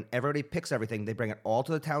 when everybody picks everything, they bring it all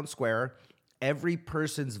to the town square. Every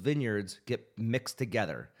person's vineyards get mixed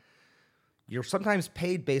together. You're sometimes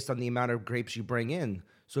paid based on the amount of grapes you bring in.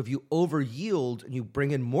 So if you over yield and you bring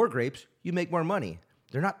in more grapes, you make more money.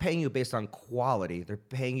 They're not paying you based on quality. They're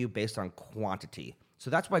paying you based on quantity. So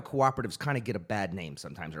that's why cooperatives kind of get a bad name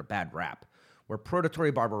sometimes, or a bad rap. Where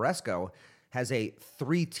Produttori Barbaresco has a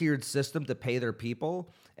 3-tiered system to pay their people,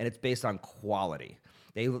 and it's based on quality.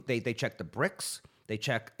 They check the bricks. They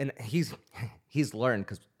check, and he's learned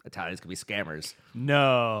because Italians can be scammers.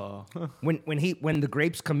 No. When the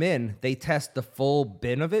grapes come in, they test the full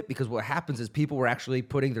bin of it, because what happens is people were actually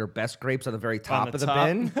putting their best grapes on the very top of the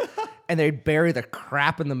bin. And they bury the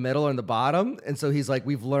crap in the middle and the bottom. And so he's like,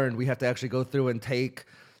 we've learned we have to actually go through and take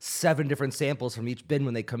 7 different samples from each bin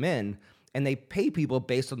when they come in. And they pay people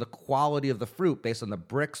based on the quality of the fruit, based on the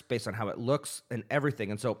bricks, based on how it looks and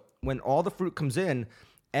everything. And so when all the fruit comes in,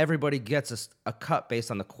 everybody gets a cut based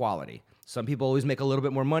on the quality. Some people always make a little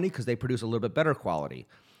bit more money because they produce a little bit better quality.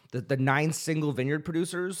 The 9 single vineyard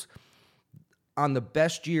producers, on the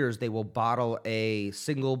best years, they will bottle a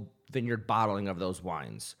single vineyard bottling of those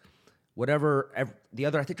wines. I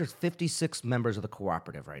think there's 56 members of the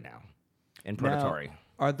cooperative right now in Prototori. Now,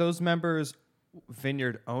 are those members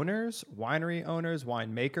vineyard owners, winery owners,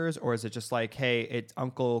 winemakers, or is it just like, hey, it's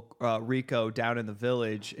Uncle Rico down in the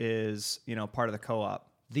village is, part of the co-op?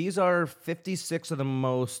 These are 56 of the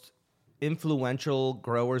most influential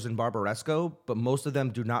growers in Barbaresco, but most of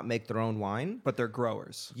them do not make their own wine. But they're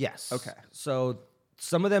growers. Yes. Okay. So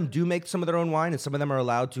some of them do make some of their own wine, and some of them are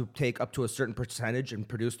allowed to take up to a certain percentage and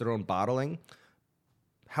produce their own bottling.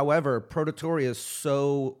 However, Prototori is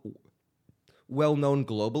so well known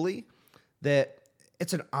globally that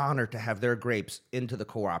it's an honor to have their grapes into the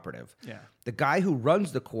cooperative. Yeah. The guy who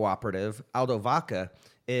runs the cooperative, Aldo Vaca,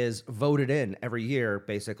 is voted in every year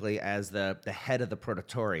basically as the head of the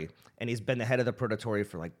Prototori, and he's been the head of the Prototori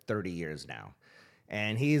for like 30 years now.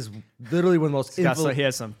 And he's literally one of the most So he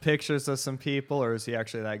has some pictures of some people, or is he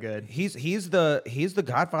actually that good? He's the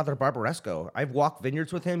godfather of Barbaresco. I've walked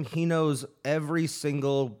vineyards with him. He knows every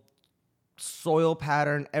single soil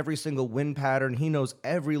pattern, every single wind pattern. He knows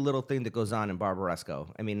every little thing that goes on in Barbaresco.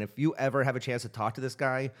 I mean, if you ever have a chance to talk to this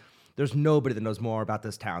guy, there's nobody that knows more about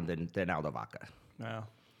this town than Aldo Vaca. Wow.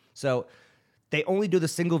 So they only do the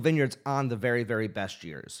single vineyards on the very, very best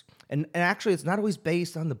years. And actually, it's not always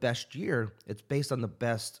based on the best year. It's based on the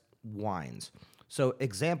best wines. So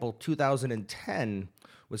example, 2010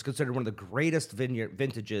 was considered one of the greatest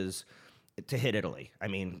vintages to hit Italy. I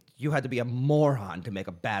mean, you had to be a moron to make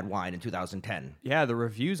a bad wine in 2010. Yeah, the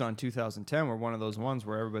reviews on 2010 were one of those ones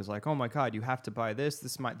where everybody's like, "Oh my God, you have to buy this.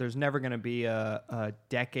 There's never going to be a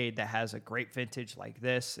decade that has a great vintage like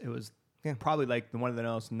this." It was probably like one of the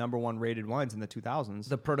most number 1 rated wines in the 2000s.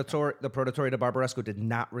 The Prototori de Barbaresco did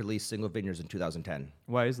not release single vineyards in 2010.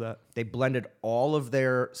 Why is that? They blended all of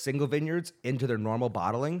their single vineyards into their normal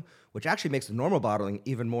bottling, which actually makes the normal bottling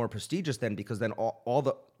even more prestigious then, because then all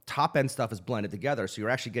the top end stuff is blended together. So you're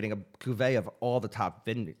actually getting a cuvee of all the top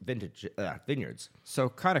vineyards. So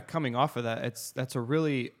kind of coming off of that, that's a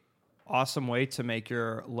really awesome way to make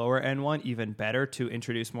your lower end one even better, to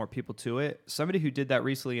introduce more people to it. Somebody who did that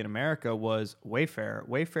recently in America was Wayfair.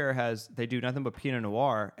 Wayfair they do nothing but Pinot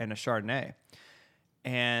Noir and a Chardonnay.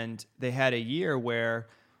 And they had a year where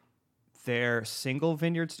their single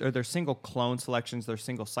vineyards, or their single clone selections, their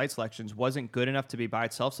single site selections wasn't good enough to be by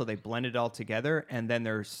itself, so they blended it all together, and then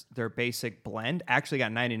their basic blend actually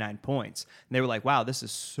got 99 points. And they were like, wow, this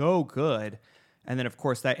is so good. And then, of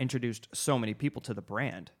course, that introduced so many people to the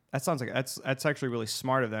brand. That sounds like that's actually really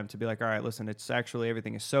smart of them to be like, all right, listen, it's actually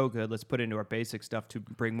everything is so good. Let's put it into our basic stuff to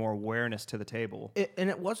bring more awareness to the table. And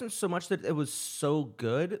it wasn't so much that it was so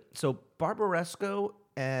good. So Barbaresco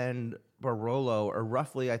and Barolo are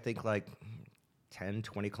roughly, I think, like 10,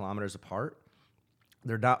 20 kilometers apart.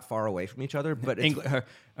 They're not far away from each other, but it's,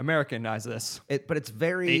 Americanize this. But it's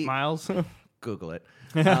very 8 miles. Google it.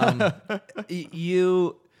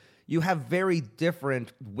 You have very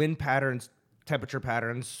different wind patterns, temperature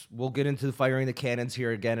patterns. We'll get into firing the cannons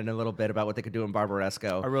here again in a little bit about what they could do in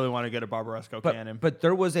Barbaresco. I really want to get a Barbaresco cannon. But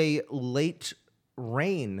there was a late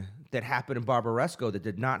rain that happened in Barbaresco that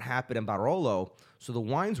did not happen in Barolo. So the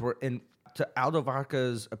wines were, to Aldo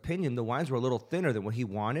Vaca's opinion, the wines were a little thinner than what he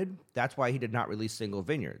wanted. That's why he did not release single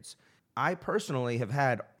vineyards. I personally have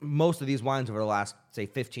had most of these wines over the last, say,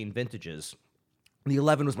 15 vintages. The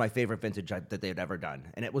 11 was my favorite vintage that they had ever done.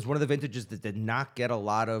 And it was one of the vintages that did not get a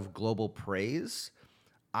lot of global praise.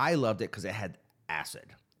 I loved it because it had acid.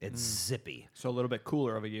 It's zippy. So a little bit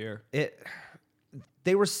cooler of a year.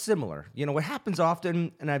 They were similar. You know, what happens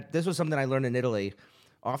often, and this was something I learned in Italy,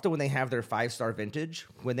 often when they have their 5-star vintage,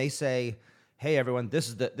 when they say, hey, everyone, this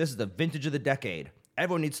is the vintage of the decade.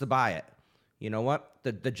 Everyone needs to buy it. You know what?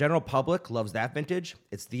 The general public loves that vintage.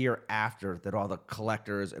 It's the year after that all the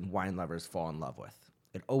collectors and wine lovers fall in love with.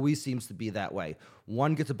 It always seems to be that way.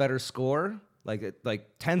 One gets a better score. Like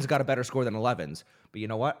 10's got a better score than 11's. But you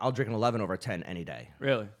know what? I'll drink an 11 over a 10 any day.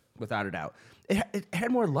 Really? Without a doubt. It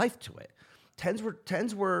had more life to it.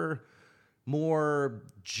 10s were more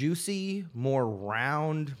juicy, more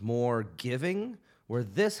round, more giving. where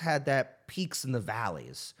this had that peaks and the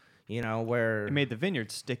valleys, where It made the vineyard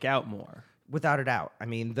stick out more. without a doubt. I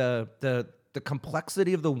mean, the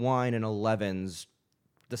complexity of the wine in 11s,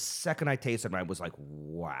 the second I tasted it, I was like,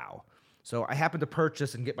 wow. So I happened to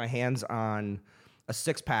purchase and get my hands on a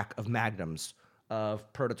 6-pack of Magnums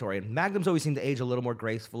of Purgatory. And Magnums always seem to age a little more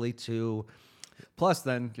gracefully too. Plus,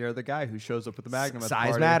 then you're the guy who shows up with the Magnum at the Size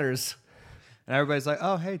party. matters. And everybody's like,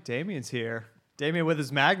 oh, hey, Damien's here. Damien with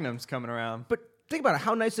his Magnums coming around. But think about it,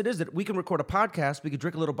 how nice it is that we can record a podcast, we could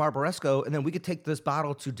drink a little Barbaresco, and then we could take this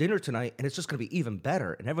bottle to dinner tonight, and it's just going to be even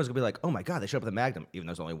better. And everyone's going to be like, oh my God, they showed up with a Magnum, even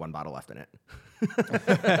though there's only one bottle left in it.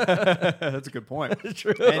 That's a good point.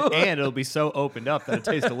 True. And it'll be so opened up that it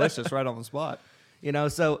tastes delicious right on the spot.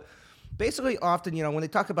 So basically often, when they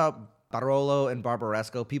talk about Barolo and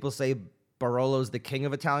Barbaresco, people say Barolo's the king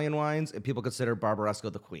of Italian wines, and people consider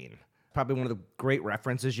Barbaresco the queen. Probably one of the great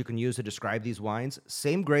references you can use to describe these wines.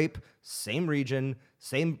 Same grape, same region,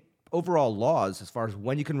 same overall laws as far as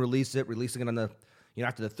when you can release it, releasing it on the,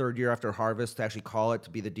 after the third year after harvest to actually call it to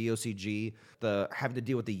be the DOCG, having to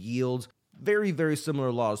deal with the yields. Very, very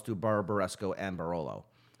similar laws to Barbaresco and Barolo.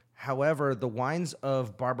 However, the wines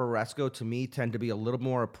of Barbaresco to me tend to be a little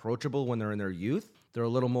more approachable when they're in their youth. They're a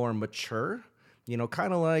little more mature,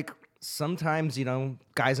 kind of like sometimes,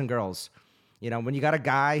 guys and girls. When you got a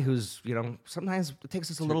guy who's, sometimes it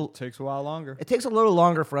takes us a little... It takes a while longer. It takes a little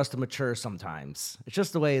longer for us to mature sometimes. It's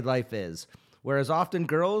just the way life is. Whereas often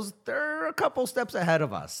girls, they're a couple steps ahead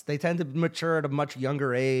of us. They tend to mature at a much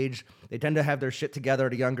younger age. They tend to have their shit together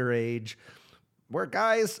at a younger age. Where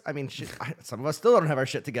guys, some of us still don't have our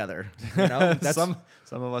shit together. That's, some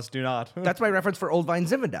of us do not. That's my reference for Old Vine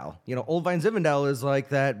Zinfandel. Old Vine Zinfandel is like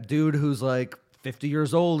that dude who's like 50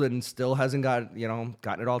 years old and still hasn't gotten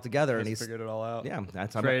it all together. And he's figured it all out. Yeah,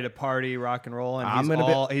 that's he's ready to party, rock and roll,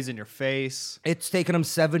 and he's in your face. It's taken him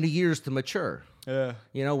 70 years to mature. Yeah.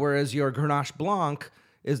 Whereas your Grenache Blanc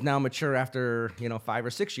is now mature after 5 or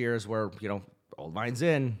 6 years. Where Old Vine's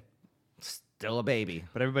in, still a baby.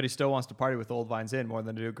 But everybody still wants to party with Old Vines in more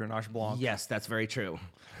than to do Grenache Blanc. Yes, that's very true.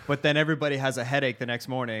 But then everybody has a headache the next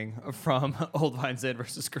morning from Old Vines in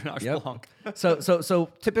versus Grenache Blanc. So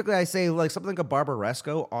typically I say like something like a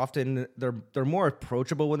Barbaresco. Often they're more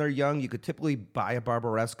approachable when they're young. You could typically buy a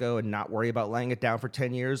Barbaresco and not worry about laying it down for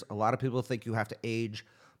 10 years. A lot of people think you have to age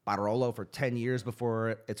Barolo for 10 years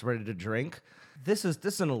before it's ready to drink. This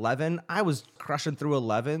is an 11. I was crushing through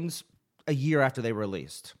 11s a year after they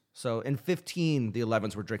released. So in 15, the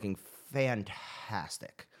 11s were drinking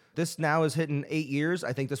fantastic. This now is hitting 8 years.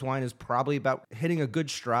 I think this wine is probably about hitting a good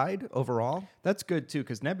stride overall. That's good too,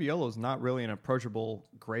 because Nebbiolo is not really an approachable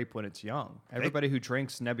grape when it's young. Everybody who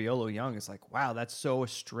drinks Nebbiolo young is like, wow, that's so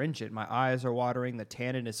astringent. My eyes are watering. The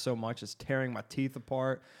tannin is so much, it's tearing my teeth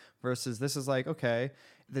apart. Versus this is like, okay,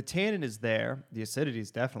 the tannin is there. The acidity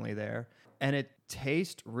is definitely there. And it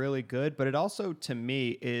tastes really good, but it also, to me,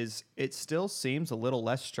 it still seems a little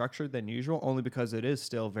less structured than usual, only because it is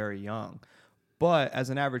still very young. But as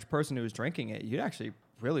an average person who's drinking it, you'd actually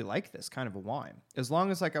really like this kind of a wine. As long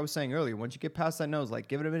as, like I was saying earlier, once you get past that nose, like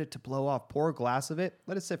give it a minute to blow off, pour a glass of it,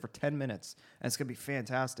 let it sit for 10 minutes, and it's going to be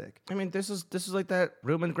fantastic. This is like that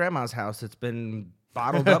room in Grandma's house. It's been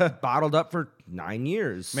bottled up for 9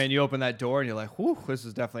 years. Man, you open that door and you're like, whew, this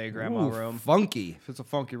is definitely a grandma room. Funky. It's a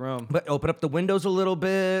funky room. But open up the windows a little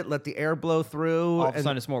bit, let the air blow through. All of a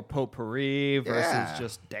sudden, it's more potpourri versus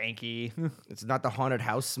just danky. It's not the haunted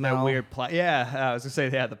house smell. That weird, I was going to say,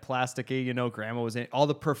 the plasticky, grandma was in all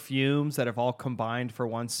the perfumes that have all combined for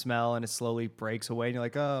one smell, and it slowly breaks away. And you're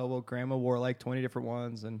like, oh, well, grandma wore like 20 different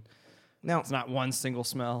ones, and now it's not one single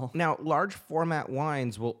smell. Now, large format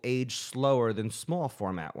wines will age slower than small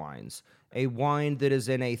format wines. A wine that is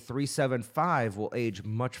in a 375 will age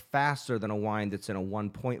much faster than a wine that's in a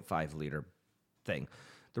 1.5 liter thing.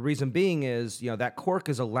 The reason being is, that cork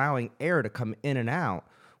is allowing air to come in and out.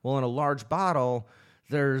 Well, in a large bottle,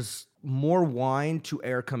 there's more wine to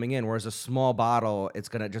air coming in, whereas a small bottle, it's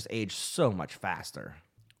going to just age so much faster.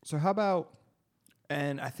 So how about...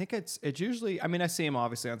 And I think it's usually, I see them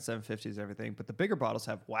obviously on 750s and everything, but the bigger bottles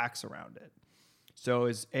have wax around it. So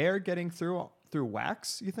is air getting through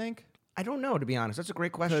wax, you think? I don't know, to be honest. That's a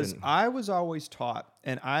great question. Because I was always taught,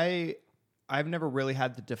 and I've never really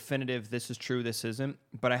had the definitive, this is true, this isn't,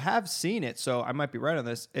 but I have seen it, so I might be right on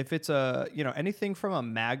this. If it's anything from a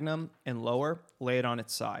Magnum and lower, lay it on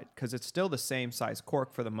its side, because it's still the same size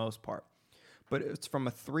cork for the most part. But it's from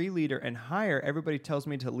a 3 liter and higher, everybody tells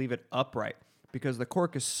me to leave it upright. Because the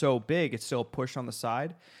cork is so big, it's still pushed on the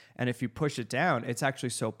side. And if you push it down, it's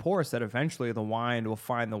actually so porous that eventually the wine will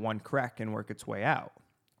find the one crack and work its way out.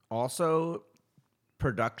 Also,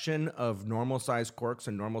 production of normal size corks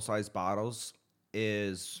and normal size bottles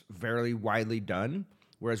is very widely done.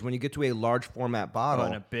 Whereas when you get to a large format Oh, bottle,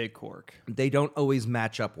 and a big cork. they don't always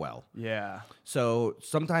match up well. Yeah. So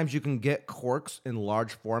sometimes you can get corks in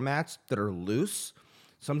large formats that are loose.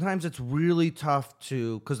 Sometimes it's really tough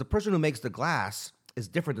because the person who makes the glass is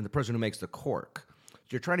different than the person who makes the cork. So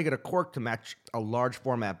you're trying to get a cork to match a large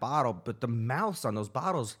format bottle, but the mouths on those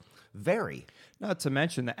bottles vary. Not to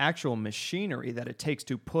mention the actual machinery that it takes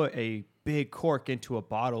to put a big cork into a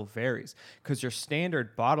bottle varies, because your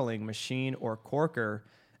standard bottling machine or corker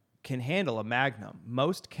can handle a Magnum.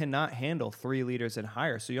 Most cannot handle 3 liters and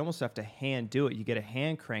higher, so you almost have to hand do it. You get a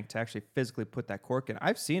hand crank to actually physically put that cork in.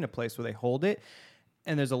 I've seen a place where they hold it,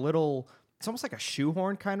 and there's a little, it's almost like a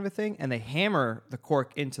shoehorn kind of a thing, and they hammer the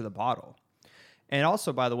cork into the bottle. And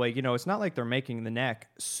also, by the way, you know, it's not like they're making the neck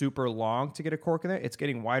super long to get a cork in there. It's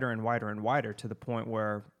getting wider and wider and wider to the point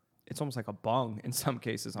where it's almost like a bung in some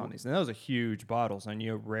cases on these. And those are huge bottles, and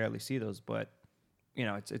you rarely see those, but, you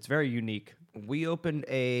know, it's very unique. We opened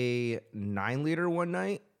a 9-liter one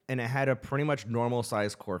night, and it had a pretty much normal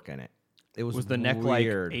size cork in it. It was the neck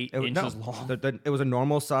weird. like 8 It- inches no, long? It was a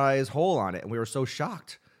normal size hole on it, and we were so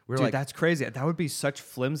shocked. We were Dude, like, that's crazy. That would be such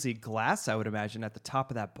flimsy glass, I would imagine, at the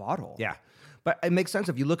top of that bottle. yeah. But it makes sense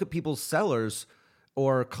if you look at people's cellars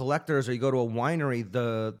or collectors, or you go to a winery,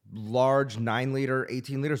 the large 9-liter,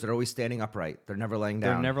 18 liters, they're always standing upright. They're never laying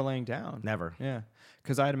down. They're never laying down. Never. Yeah.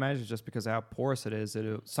 Because I'd imagine just because of how porous it is,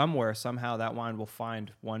 somehow that wine will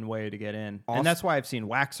find one way to get in. Also- And that's why I've seen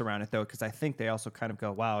wax around it, though, because I think they also kind of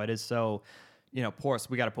go, wow, it is so, you know, porous.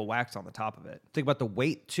 We got to put wax on the top of it. Think about the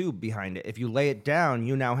weight, too, behind it. If you lay it down,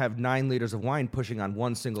 you now have 9 liters of wine pushing on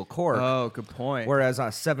one single cork. Oh, good point. Whereas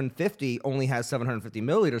a 750 only has 750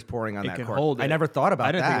 milliliters pouring on It that can cork. hold it. I never thought about that.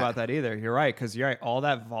 I didn't think about that either. You're right, because you're right. All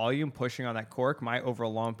that volume pushing on that cork might, over a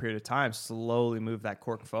long period of time, slowly move that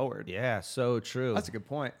cork forward. Yeah, so true. That's a good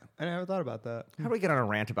point. I never thought about that. How do we get on a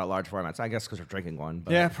rant about large formats? I guess because we're drinking one.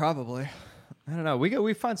 But Yeah, probably. I don't know.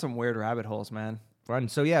 We find some weird rabbit holes, man. Fun.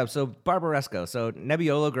 So Barbaresco. So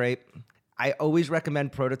Nebbiolo grape. I always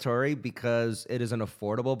recommend Prototori because it is an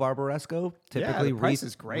affordable Barbaresco. Typically, the price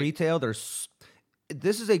is great. Retail. This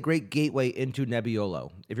is a great gateway into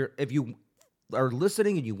Nebbiolo. If you are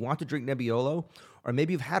listening and you want to drink Nebbiolo, or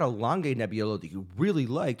maybe you've had a Longue Nebbiolo that you really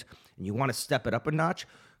liked and you want to step it up a notch,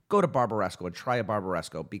 go to Barbaresco and try a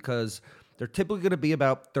Barbaresco because they're typically going to be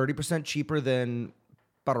about 30% cheaper than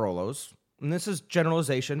Barolos. And this is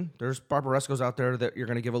generalization. There's Barbarescos out there that you're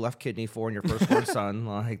going to give a left kidney for in your firstborn son.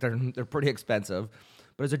 Like they're pretty expensive.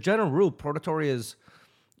 But as a general rule, Prototori is,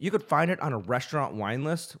 you could find it on a restaurant wine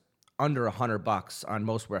list under $100 on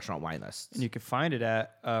most restaurant wine lists. And you can find it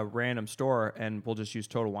at a random store, and we'll just use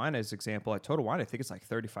Total Wine as example. At Total Wine, I think it's like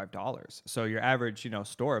 $35. So your average,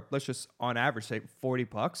 store, let's just on average say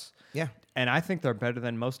 $40. Yeah. And I think they're better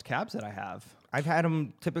than most cabs that I have. I've had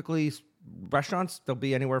them typically restaurants. They'll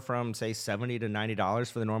be anywhere from say $70 to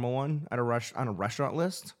 $90 for the normal one at on a restaurant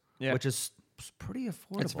list, which is pretty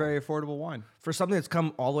affordable. It's very affordable wine. For something that's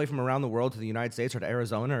come all the way from around the world to the United States or to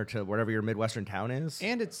Arizona or to wherever your Midwestern town is.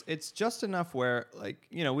 And it's just enough where,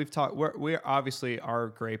 we've talked, we're obviously, our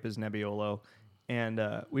grape is Nebbiolo, and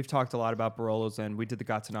we've talked a lot about Barolos, and we did the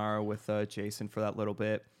Gattinara with Jason for that little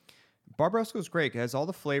bit. Barbaresco is great. It has all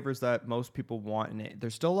the flavors that most people want in it.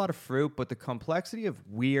 There's still a lot of fruit, but the complexity of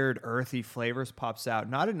weird, earthy flavors pops out.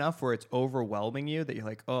 Not enough where it's overwhelming you that you're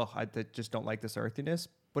like, I just don't like this earthiness,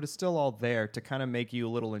 but it's still all there to kind of make you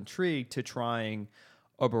a little intrigued to trying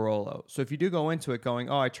a Barolo. So if you do go into it going,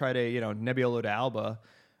 I tried a Nebbiolo d'Alba,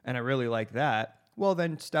 and I really like that, well,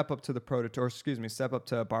 then step up to step up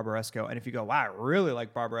to Barbaresco. And if you go, wow, I really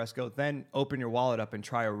like Barbaresco, then open your wallet up and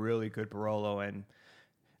try a really good Barolo. And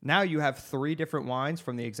now you have 3 different wines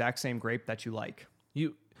from the exact same grape that you like.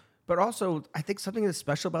 But also, I think something that's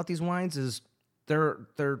special about these wines is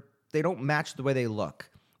they don't match the way they look.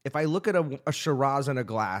 If I look at a Shiraz in a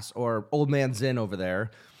glass or Old Man Zin over there,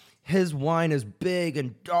 his wine is big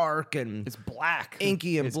and dark and It's black.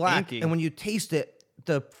 inky and It's black. inky. And when you taste it,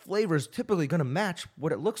 the flavor is typically going to match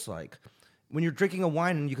what it looks like. When you're drinking a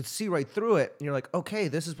wine and you can see right through it, and you're like, okay,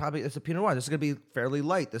 it's a Pinot Noir. This is going to be fairly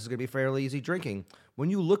light. This is going to be fairly easy drinking. When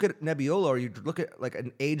you look at Nebbiolo or you look at like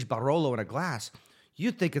an aged Barolo in a glass,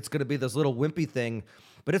 you think it's going to be this little wimpy thing,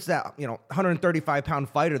 but it's that 135-pound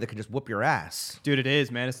fighter that can just whoop your ass. Dude, it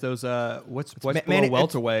is, man. It's those what's below Manny,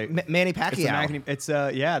 welterweight? Manny Pacquiao. It's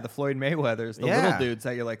the Floyd Mayweathers, the little dudes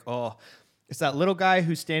that you're like, It's that little guy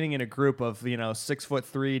who's standing in a group of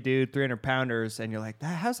 6'3" dude, 300 pounders, and you're like,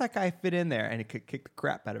 how's that guy fit in there? And he could kick the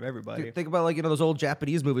crap out of everybody. Think about those old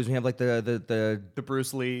Japanese movies. We have like the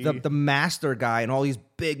Bruce Lee, the master guy, and all these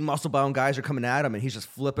big muscle bound guys are coming at him, and he's just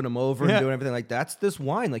flipping them over and doing everything. Like that's this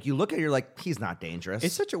wine. Like you look at it, you're like, he's not dangerous.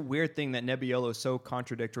 It's such a weird thing that Nebbiolo is so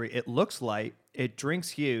contradictory. It looks light, it drinks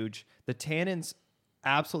huge, the tannins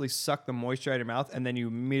absolutely suck the moisture out of your mouth, and then you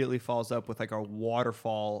immediately follows up with like a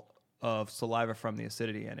waterfall of saliva from the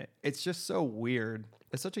acidity in it. It's just so weird.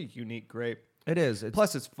 It's such a unique grape. It is.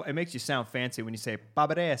 Plus, it makes you sound fancy when you say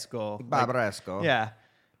Barbaresco. Barbaresco. Yeah.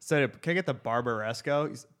 So can I get the Barbaresco?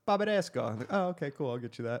 He's Barbaresco. I'm like, oh, okay, cool. I'll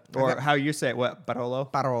get you that. Or how you say it? What?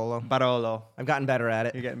 Barolo? Barolo. I've gotten better at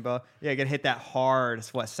it. You're getting you gotta hit that hard.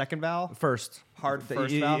 Second vowel? First. Hard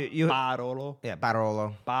first vowel. Barolo. Yeah,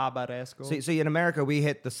 Barolo. Barbaresco. See, in America, we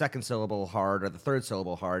hit the second syllable hard or the third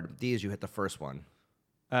syllable hard. These, you hit the first one.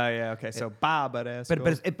 Oh, yeah, okay. So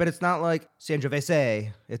Barbaresco. But it's not like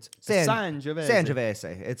Sangiovese. It's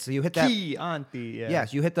Sangiovese. It's you hit that. Chianti. Yeah.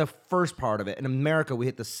 Yes, you hit the first part of it. In America, we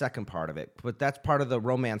hit the second part of it. But that's part of the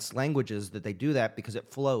Romance languages that they do that because it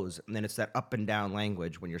flows, and then it's that up and down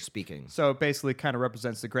language when you're speaking. So it basically kind of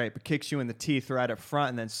represents the grape. It kicks you in the teeth right up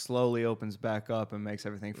front, and then slowly opens back up and makes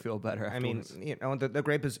everything feel better afterwards. I mean, the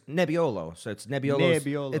grape is Nebbiolo, so it's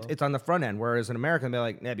Nebbiolo. It's on the front end, whereas in America, they're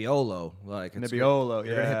like Nebbiolo, like it's Nebbiolo.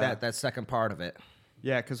 You're gonna hit that second part of it.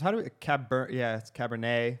 Yeah, because how do we it's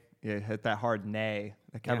Cabernet. Yeah, hit that hard nay,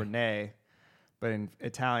 the Cabernet. Yeah. But in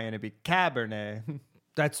Italian, it'd be Cabernet.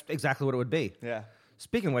 That's exactly what it would be. Yeah.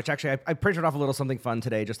 Speaking of which, actually, I printed off a little something fun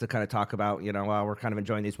today just to kind of talk about, while we're kind of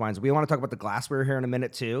enjoying these wines. We want to talk about the glassware here in a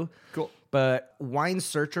minute too. Cool. But Wine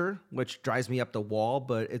Searcher, which drives me up the wall,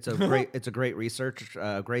 but it's a great research,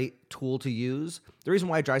 great tool to use. The reason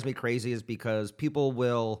why it drives me crazy is because people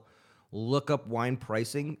will look up wine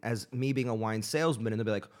pricing as me being a wine salesman, and they'll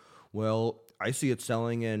be like, well, I see it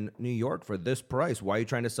selling in New York for this price. Why are you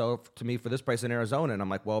trying to sell it to me for this price in Arizona? And I'm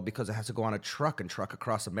like, well, because it has to go on a truck and truck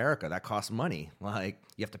across America. That costs money. Like,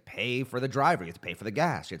 you have to pay for the driver. You have to pay for the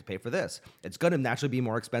gas. You have to pay for this. It's going to naturally be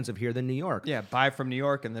more expensive here than New York. Yeah, buy from New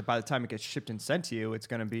York, and then by the time it gets shipped and sent to you, it's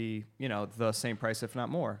going to be, the same price, if not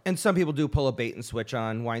more. And some people do pull a bait and switch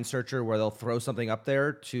on Wine Searcher where they'll throw something up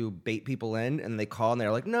there to bait people in, and they call, and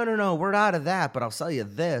they're like, no, we're out of that, but I'll sell you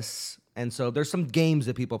this. And so there's some games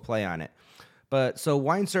that people play on it. But so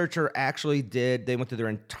Wine Searcher actually they went through their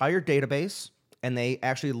entire database, and they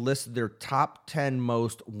actually listed their top 10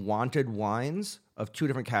 most wanted wines of 2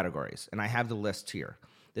 different categories. And I have the list here.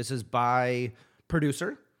 This is by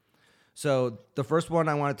producer. So the first one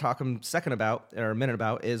I want to talk a minute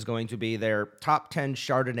about is going to be their top 10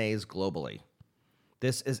 Chardonnays globally.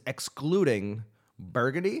 This is excluding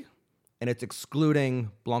Burgundy, and it's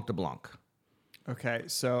excluding Blanc de Blanc. Okay,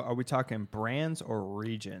 so are we talking brands or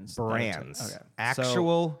regions? Brands. Okay.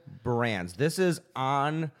 Actual brands. This is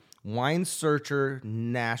on Wine Searcher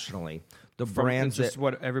nationally. The brands just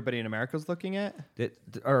what everybody in America is looking at? This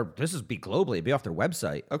is globally. It'd be off their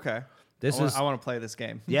website. Okay. I want to play this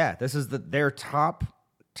game. Yeah, this is their top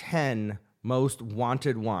 10 most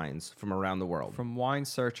wanted wines from around the world. From Wine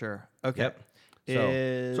Searcher. Okay.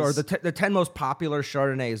 Yep. So are the 10 most popular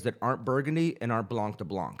Chardonnays that aren't Burgundy and aren't Blanc de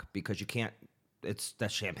Blanc, because you can't. That's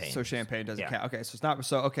champagne. So champagne doesn't count. Okay, so it's not.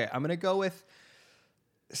 So okay, I'm gonna go with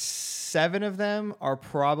 7 of them are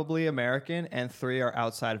probably American and 3 are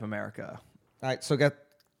outside of America. All right, so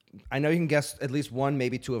I know you can guess at least 1,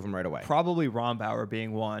 maybe 2 of them right away. Probably Rombauer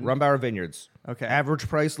being one. Rombauer Vineyards. Okay. Average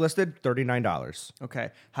price listed $39. Okay.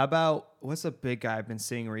 How about what's a big guy I've been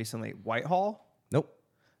seeing recently? Whitehall? Nope.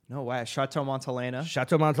 No way. Chateau Montelena.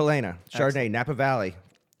 Chateau Montelena. Chardonnay. Excellent. Napa Valley.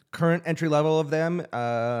 Current entry level of them,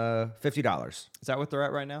 $50. Is that what they're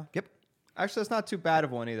at right now? Yep. Actually, that's not too bad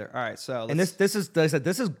of one either. All right, so this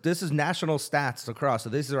is national stats across. So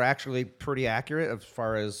these are actually pretty accurate as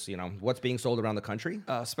far as what's being sold around the country,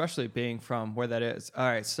 especially being from where that is. All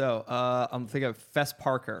right, so I'm thinking of Fess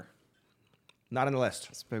Parker. Not on the list.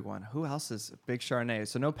 That's a big one. Who else is big Chardonnay?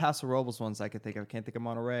 So no Paso Robles ones I can think of. Can't think of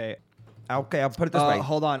Monterey. Okay, I'll put it this way.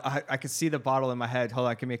 Hold on, I can see the bottle in my head. Hold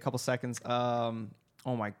on, give me a couple seconds.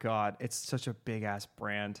 Oh my God, it's such a big ass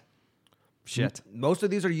brand. Shit. Most of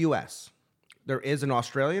these are U.S. There is an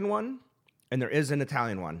Australian one, and there is an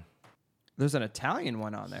Italian one. There's an Italian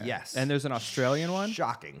one on there. Yes. And there's an Australian one?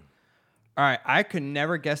 Shocking. All right, I could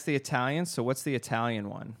never guess the Italian, so what's the Italian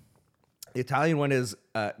one? The Italian one is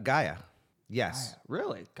Gaia. Yes.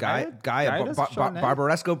 Really? Gaia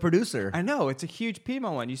Barbaresco producer. I know, it's a huge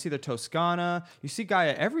Piedmont one. You see the Toscana, you see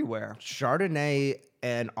Gaia everywhere. Chardonnay,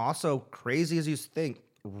 and also crazy as you think,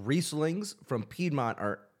 Rieslings from Piedmont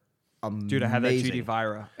are amazing. Dude, I had that GD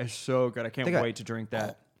Vira. It's so good. I can't They got- wait to drink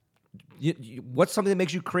that. What's something that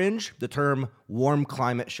makes you cringe? The term warm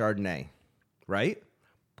climate Chardonnay, right?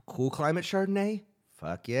 Cool climate Chardonnay?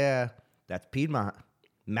 Fuck yeah. That's Piedmont.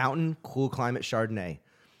 Mountain cool climate Chardonnay.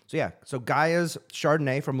 So yeah, so Gaia's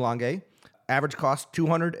Chardonnay from Longueuil, average cost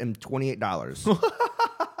 $228.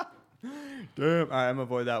 Damn. All right, I'm going to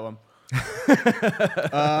avoid that one.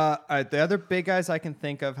 All right, the other big guys I can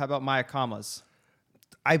think of, how about Mayakamas?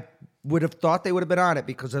 I would have thought they would have been on it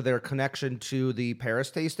because of their connection to the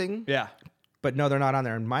Paris tasting. Yeah. But no, they're not on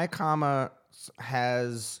there. And Mayakama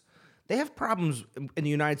they have problems in the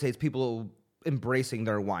United States, people embracing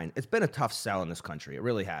their wine. It's been a tough sell in this country. It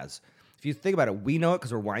really has. If you think about it, we know it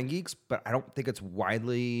because we're wine geeks, but I don't think it's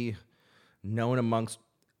widely known amongst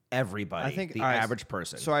everybody, I think the all right, average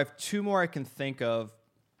person. So I have two more I can think of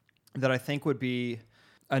that I think would be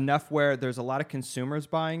enough where there's a lot of consumers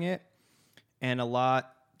buying it and a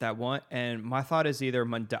lot that want. And my thought is either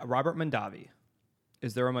Robert Mondavi.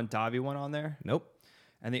 Is there a Mondavi one on there? Nope.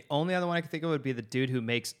 And the only other one I can think of would be the dude who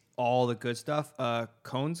makes all the good stuff,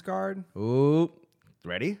 Kongsgaard. Ooh,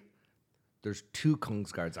 ready? There's 2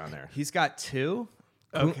 Kongsgaards on there. He's got 2?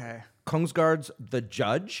 Okay. Kongsgaard's The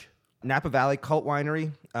Judge, Napa Valley Cult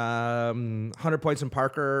Winery, 100 points in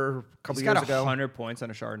Parker a couple He's years got ago. 100 points on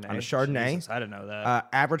a Chardonnay. On a Chardonnay. Jesus, I didn't know that.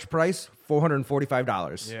 Average price,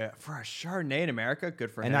 $445. Yeah, for a Chardonnay in America,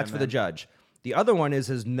 good for him. And that's for the man. Judge. The other one is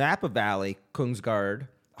his Napa Valley Kongsgaard,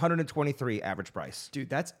 123 average price. Dude,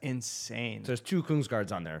 that's insane. So there's 2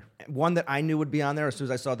 Kongsgaards on there. One that I knew would be on there as soon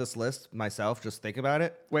as I saw this list myself, just think about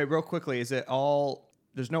it. Wait, real quickly, is it all...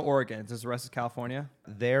 There's no Oregon. Does the rest is California?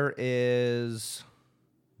 There is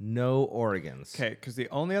no Oregons. Okay, because the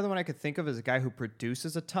only other one I could think of is a guy who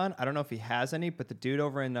produces a ton. I don't know if he has any, but the dude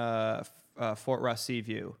over in Fort Ross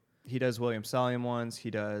Seaview, he does William Sellium ones. He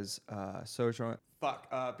does Sojourn.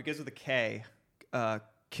 Because of the K.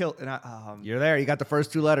 You're there. You got the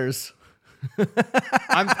first 2 letters. You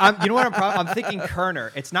know what I'm thinking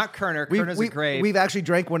Kerner. It's not Kerner. Kerner's a grape. We've actually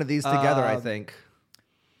drank one of these together, I think.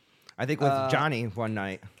 I think with Johnny one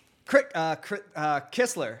night.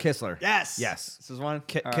 Kistler. Kistler. Yes. Yes. This is one.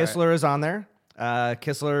 All Kistler is on there.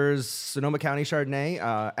 Kistler's Sonoma County Chardonnay,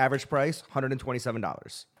 average price,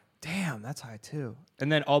 $127. Damn, that's high too.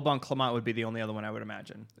 And then Aubin Clement would be the only other one I would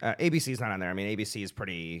imagine. ABC's not on there. I mean, ABC is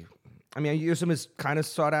pretty... I mean, you assume it's kind of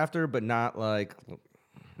sought after, but not like...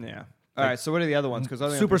 Yeah. All right, so what are the other ones?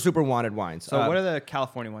 Super wanted wines. So what are the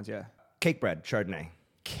California ones? Yeah. Cake Bread Chardonnay.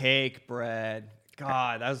 Cake Bread.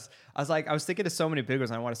 God, I was thinking of so many big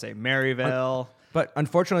ones. I want to say Maryville. But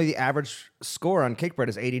unfortunately, the average score on Cake Bread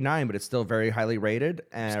is 89, but it's still very highly rated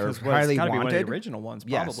and highly it's gotta wanted. be one of the original ones,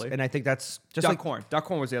 probably. Yes, and I think that's just Duckhorn.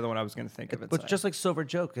 Duckhorn was the other one I was going to think of. But just like Silver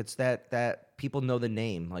Joke, it's that people know the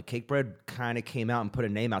name. Like Cake Bread kind of came out and put a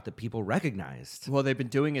name out that people recognized. Well, they've been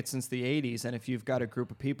doing it since the 80s, and if you've got a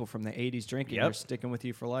group of people from the 80s drinking, they're sticking with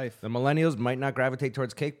you for life. The millennials might not gravitate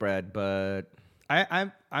towards Cake Bread, but...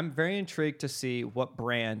 I'm very intrigued to see what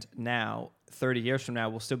brand now, 30 years from now,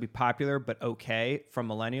 will still be popular but okay from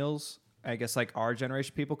millennials. I guess like our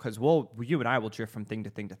generation people, because you and I will drift from thing to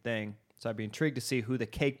thing to thing. So I'd be intrigued to see who the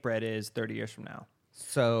Cake Bread is 30 years from now.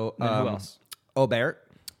 So who else? Aubert.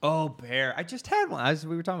 Oh, Bear. I just had one.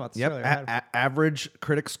 We were talking about this earlier. Average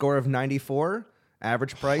critic score of 94.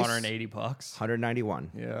 Average price $180. $191.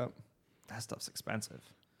 Yeah, that stuff's expensive.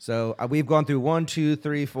 So we've gone through 1, 2,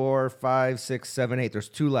 3, 4, 5, 6, 7, 8. There's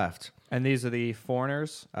 2 left. And these are the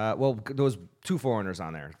foreigners? Well, there was 2 foreigners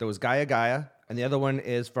on there. There was Gaia, and the other one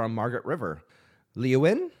is from Margaret River.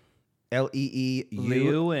 Leeuwin, Leeu.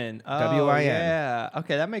 Leeuwin. Oh, WIN. yeah.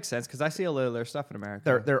 Okay, that makes sense because I see a little of their stuff in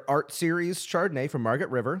America. Their art series Chardonnay from Margaret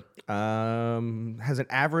River has an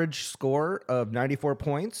average score of 94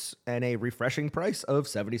 points and a refreshing price of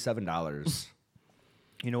 $77.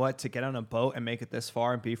 You know what? To get on a boat and make it this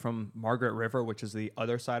far and be from Margaret River, which is the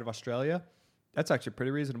other side of Australia, that's actually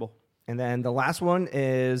pretty reasonable. And then the last one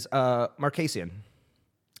is Marcassian.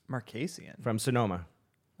 Marcassian? From Sonoma.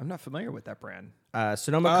 I'm not familiar with that brand.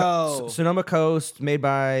 Sonoma Coast, made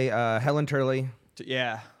by Helen Turley.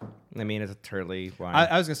 Yeah. I mean, it's a Turley wine.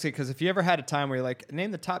 I was going to say, because if you ever had a time where you're like,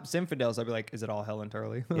 name the top Zinfandels, I'd be like, is it all Helen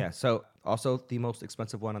Turley? Yeah, so also the most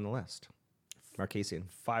expensive one on the list. Marcassian.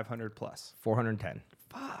 500 plus. 410.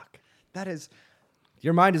 Fuck. That is...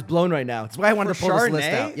 Your mind is blown right now. That's why I wanted to pull this list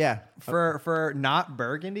out. Yeah. For not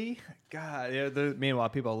Burgundy? God. Yeah, meanwhile,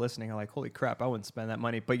 people listening are like, holy crap, I wouldn't spend that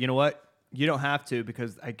money. But you know what? You don't have to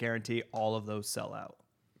because I guarantee all of those sell out.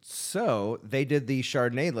 So they did the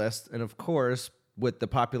Chardonnay list. And of course, with the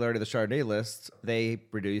popularity of the Chardonnay list, they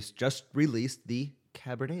just released the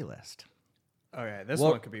Cabernet list. Okay, this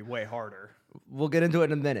one could be way harder. We'll get into it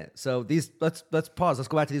in a minute. So let's pause. Let's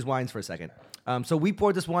go back to these wines for a second. So we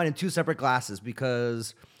poured this wine in 2 separate glasses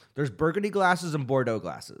because there's Burgundy glasses and Bordeaux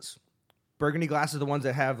glasses. Burgundy glasses are the ones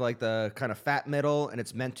that have like the kind of fat middle, and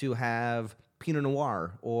it's meant to have Pinot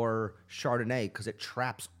Noir or Chardonnay because it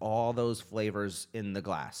traps all those flavors in the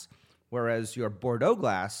glass. Whereas your Bordeaux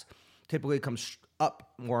glass typically comes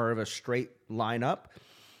up more of a straight line up.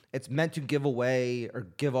 It's meant to give away or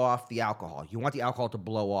give off the alcohol. You want the alcohol to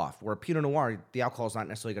blow off. Where Pinot Noir, the alcohol is not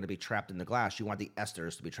necessarily going to be trapped in the glass. You want the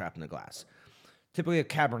esters to be trapped in the glass. Typically, a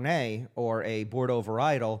Cabernet or a Bordeaux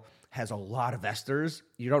varietal has a lot of esters.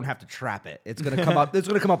 You don't have to trap it. It's going to come up. It's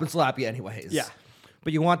going to come up and slap you anyways. Yeah.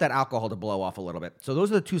 But you want that alcohol to blow off a little bit. So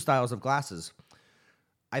those are the 2 styles of glasses.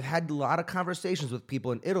 I've had a lot of conversations with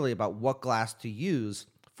people in Italy about what glass to use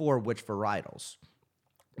for which varietals.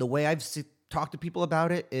 The way I've talked to people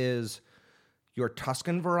about it is your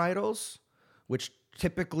Tuscan varietals, which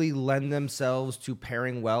typically lend themselves to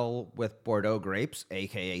pairing well with Bordeaux grapes,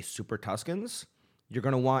 aka Super Tuscans, you're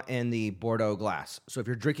going to want in the Bordeaux glass. So if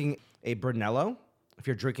you're drinking a Brunello, if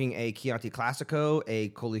you're drinking a Chianti Classico,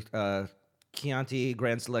 a Chianti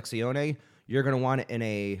Gran Selezione, you're going to want it in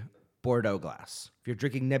a Bordeaux glass. If you're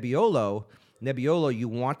drinking Nebbiolo, you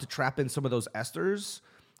want to trap in some of those esters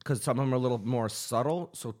because some of them are a little more subtle.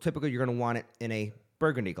 So typically you're going to want it in a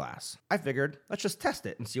Burgundy glass. I figured, let's just test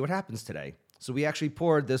it and see what happens today. So we actually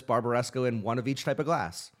poured this Barbaresco in one of each type of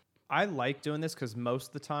glass. I like doing this because most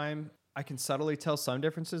of the time I can subtly tell some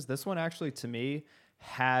differences. This one actually, to me,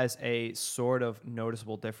 has a sort of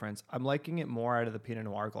noticeable difference. I'm liking it more out of the Pinot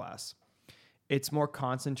Noir glass. It's more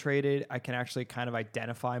concentrated. I can actually kind of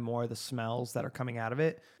identify more of the smells that are coming out of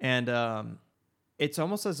it. And it's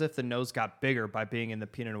almost as if the nose got bigger by being in the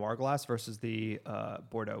Pinot Noir glass versus the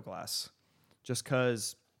Bordeaux glass. Just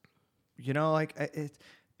because, like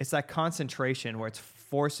it's that concentration where it's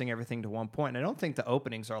forcing everything to one point. And I don't think the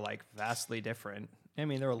openings are like vastly different. I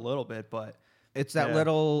mean, they're a little bit, but it's that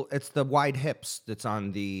it's the wide hips that's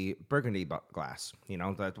on the Burgundy glass.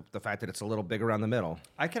 The fact that it's a little big around the middle.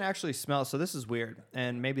 I can actually smell. So this is weird.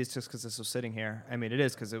 And maybe it's just because this was sitting here. I mean, it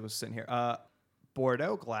is because it was sitting here.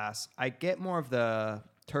 Bordeaux glass, I get more of the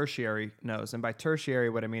tertiary nose. And by tertiary,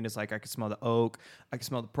 what I mean is like I can smell the oak. I can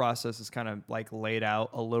smell the process is kind of like laid out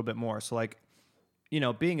a little bit more. So like,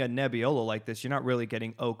 being a Nebbiolo like this, you're not really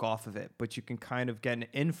getting oak off of it, but you can kind of get an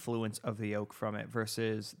influence of the oak from it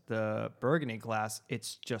versus the Burgundy glass.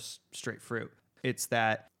 It's just straight fruit. It's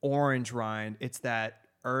that orange rind. It's that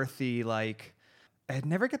earthy, like, I'd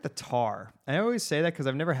never get the tar. I always say that because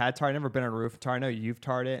I've never had tar. I've never been on a roof tar. I know you've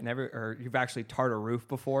tarred it, or you've actually tarred a roof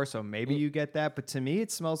before, so maybe you get that. But to me, it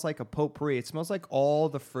smells like a potpourri. It smells like all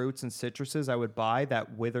the fruits and citruses I would buy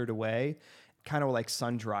that withered away, kind of like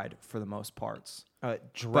sun-dried for the most parts.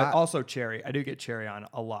 But also cherry. I do get cherry on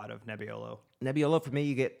a lot of Nebbiolo. Nebbiolo, for me,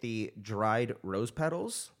 you get the dried rose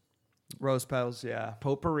petals. Rose petals, yeah.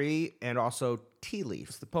 Potpourri, and also tea leaf.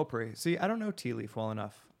 It's the potpourri. See, I don't know tea leaf well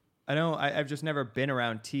enough. I've just never been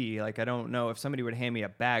around tea. Like, I don't know if somebody would hand me a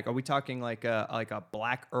bag. Are we talking like a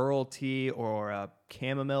Black Earl tea or a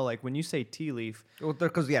chamomile? Like, when you say tea leaf, well,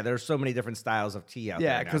 because there's so many different styles of tea out there.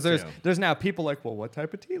 Yeah, because there's now people like, well, what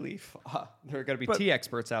type of tea leaf? There are going to be tea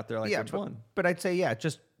experts out there. Like, which one? But I'd say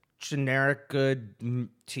just generic good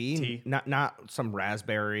tea. Not some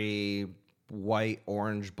raspberry, white,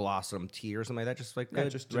 orange blossom tea or something like that. Just like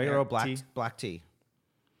just regular black tea.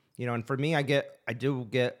 And for me, I do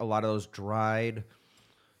get a lot of those dried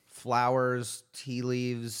flowers, tea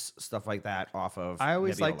leaves, stuff like that off of I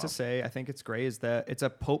always Nebbiolo. like to say, I think it's great, is that it's a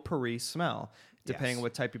potpourri smell, depending on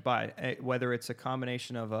what type you buy. Whether it's a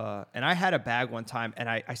combination of and I had a bag one time, and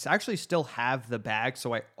I actually still have the bag,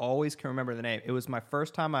 so I always can remember the name. It was my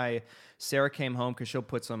first time Sarah came home, because she'll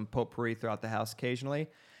put some potpourri throughout the house occasionally,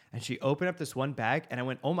 and she opened up this one bag, and I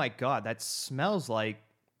went, oh my God, that smells like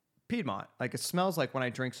Piedmont. Like, it smells like when I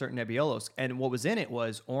drink certain Nebbiolos. And what was in it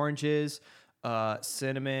was oranges,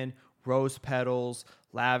 cinnamon, rose petals,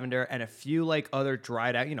 lavender, and a few like other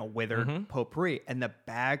dried out, withered potpourri. And the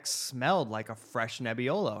bag smelled like a fresh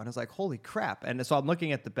Nebbiolo. And I was like, holy crap. And so I'm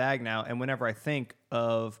looking at the bag now, and whenever I think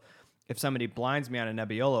of if somebody blinds me on a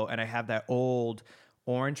Nebbiolo and I have that old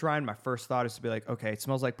orange rind, my first thought is to be like, okay, it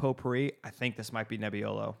smells like potpourri. I think this might be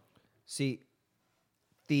Nebbiolo. See,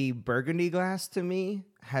 the Burgundy glass, to me,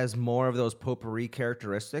 has more of those potpourri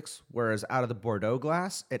characteristics, whereas out of the Bordeaux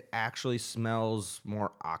glass, it actually smells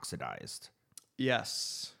more oxidized.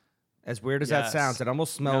 Yes. As weird as that sounds, it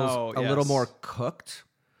almost smells a little more cooked.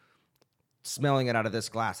 smelling it out of this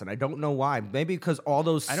glass, and I don't know why. Maybe because all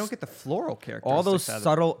those I don't get the floral characteristics. all those out of it.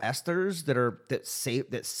 subtle esters that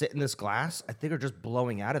sit in this glass, I think are just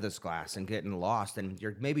blowing out of this glass and getting lost, and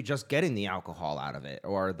you're maybe just getting the alcohol out of it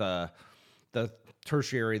or the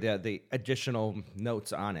tertiary, the additional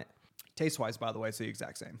notes on it. Taste-wise, by the way, it's the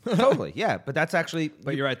exact same. Totally, yeah. But that's actually.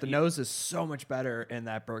 But you're right. The nose is so much better in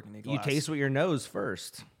that Burgundy glass. You taste with your nose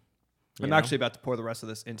first. I'm actually about to pour the rest of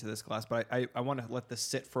this into this glass, but I want to let this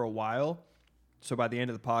sit for a while. So by the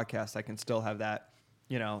end of the podcast, I can still have that,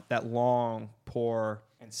 that long pour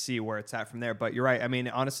and see where it's at from there. But you're right. I mean,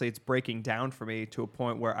 honestly, it's breaking down for me to a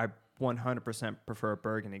point where I 100% prefer a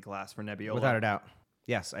Burgundy glass for Nebbiolo. Without a doubt.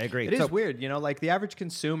 Yes, I agree. It is weird, like the average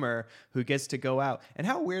consumer who gets to go out, and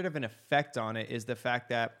how weird of an effect on it is the fact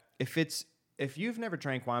that if you've never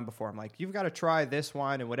drank wine before, I'm like, you've got to try this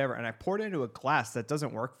wine and whatever, and I poured it into a glass that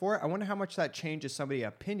doesn't work for it. I wonder how much that changes somebody's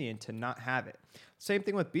opinion to not have it. Same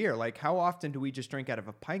thing with beer. Like, how often do we just drink out of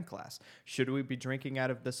a pint glass? Should we be drinking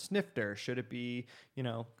out of the snifter? Should it be,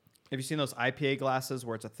 have you seen those IPA glasses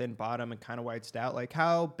where it's a thin bottom and kind of white stout? Like,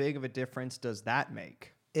 how big of a difference does that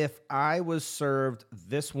make? If I was served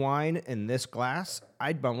this wine in this glass,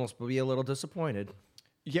 I'd almost be a little disappointed.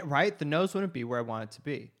 Yeah, right? The nose wouldn't be where I want it to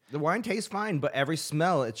be. The wine tastes fine, but every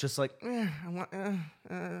smell, it's just like, it's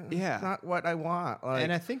not what I want. Like,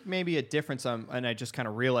 and I think maybe a difference, and I just kind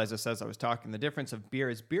of realized this as I was talking, the difference of beer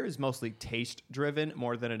is mostly taste-driven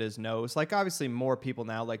more than it is nose. Like, obviously, more people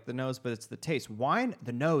now like the nose, but it's the taste. Wine,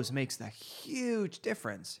 the nose makes the huge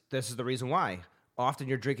difference. This is the reason why. Often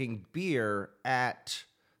you're drinking beer at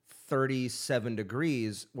 37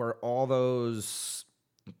 degrees where all the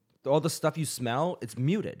stuff you smell, it's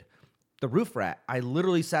muted. The roof rat, I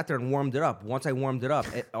literally sat there and warmed it up. Once I warmed it up,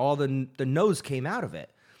 all the nose came out of it.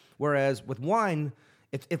 Whereas with wine,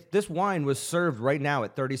 if this wine was served right now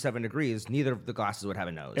at 37 degrees, neither of the glasses would have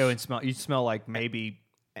a nose. It would smell. You'd smell like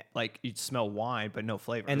you'd smell wine, but no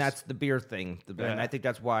flavors. And that's the beer thing. And I think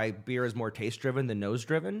that's why beer is more taste driven than nose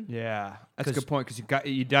driven. Yeah, that's a good point because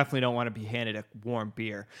you definitely don't want to be handed a warm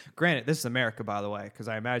beer. Granted, this is America, by the way, because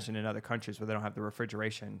I imagine in other countries where they don't have the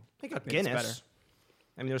refrigeration, I think Guinness. Better.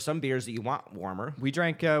 I mean, there's some beers that you want warmer. We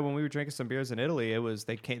drank when we were drinking some beers in Italy. It was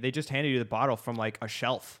they just handed you the bottle from like a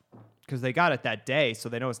shelf because they got it that day, so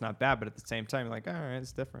they know it's not bad. But at the same time, you're like, all right,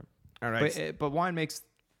 it's different. All right, but wine makes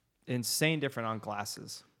insane different on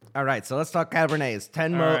glasses. All right, so let's talk Cabernets.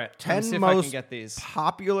 10 most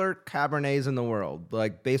popular Cabernets in the world,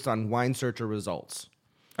 like based on Wine Searcher results.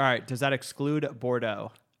 All right, does that exclude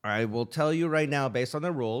Bordeaux? I will tell you right now, based on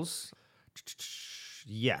the rules,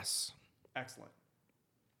 yes. Excellent.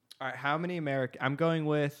 All right, how many American? I'm going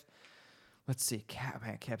with, let's see,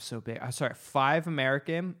 Cab's so big. I'm sorry, 5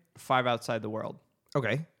 American, 5 outside the world.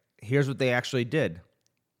 Okay, here's what they actually did.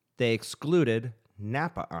 They excluded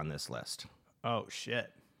Napa on this list. Oh,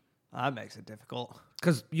 shit. That makes it difficult.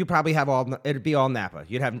 Because you probably have it'd be all Napa.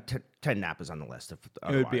 You'd have 10 Napas on the list. It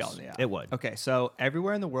would be all Napa. It would. Okay, so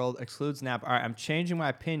everywhere in the world excludes Napa. All right, I'm changing my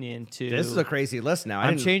opinion to... This is a crazy list now.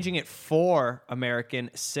 I'm changing it 4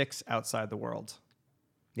 American, 6 outside the world.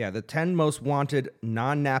 Yeah, the 10 most wanted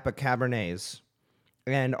non-Napa Cabernets,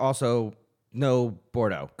 and also no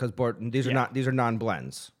Bordeaux, because these are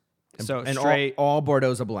non-blends. And straight all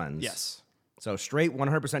Bordeaux's are blends. Yes. So straight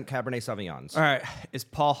 100% Cabernet Sauvignons. All right, is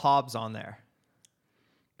Paul Hobbs on there?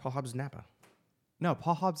 Paul Hobbs Napa. No,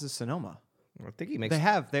 Paul Hobbs is Sonoma. I think he makes.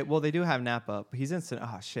 They do have Napa, but he's in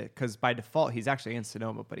Sonoma. Oh shit, because by default he's actually in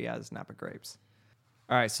Sonoma, but he has Napa grapes.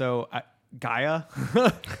 All right, so Gaia,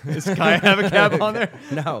 does Gaia have a cab on there?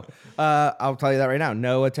 No, I'll tell you that right now.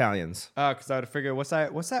 No Italians. Because I would figure what's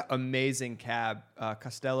that amazing cab,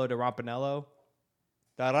 Castello di Rampanello.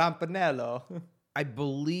 Da Rampanello. I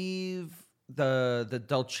believe the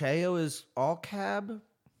Dolceo is all cab,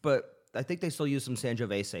 but I think they still use some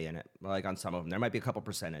Sangiovese in it, like on some of them. There might be a couple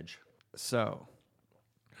percentage. So,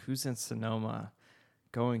 who's in Sonoma?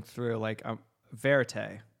 Going through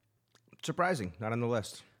Verite. Surprising, not on the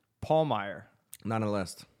list. Paul Meyer. Not on the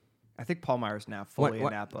list. I think Paul Meyer's now fully in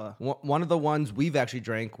Napa. One of the ones we've actually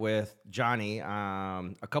drank with Johnny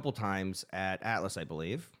a couple times at Atlas, I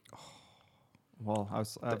believe. Well,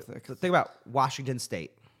 think about Washington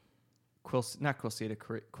State. Not Quilceda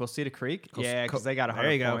Creek. Quilceda Creek? Yeah, because they got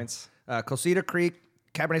 100 points. Quilceda Creek,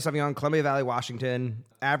 Cabernet Sauvignon, Columbia Valley, Washington.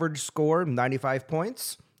 Average score, 95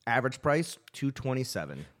 points. Average price,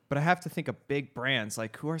 $227. But I have to think of big brands.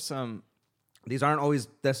 Like, who are some... These aren't always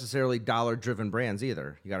necessarily dollar-driven brands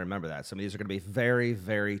either. You got to remember that. Some of these are going to be very,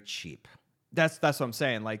 very cheap. That's what I'm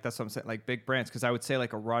saying. Like big brands. Because I would say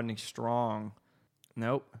like a Rodney Strong.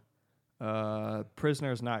 Nope.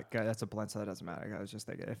 Prisoner's not. That's a blend, so that doesn't matter. I was just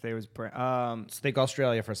thinking if they was. Let's think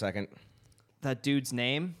Australia for a second. that dude's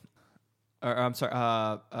name. Or I'm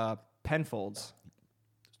sorry, Penfolds.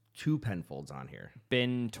 2 Penfolds on here.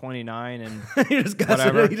 Bin 29 and You're just guessing.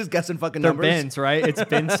 whatever. You're just guessing fucking They're numbers. bins, right? It's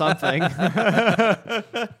bin something.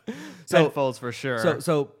 Penfolds for sure.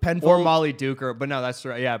 So or Penfold, Molly Duker, but no, that's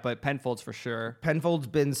right. Yeah, but Penfolds for sure. Penfold's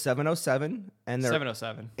bin 707, and they're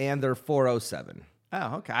 707. and they're 407.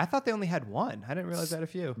 Oh, okay. I thought they only had one. I didn't realize they had a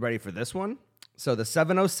few. Ready for this one? So the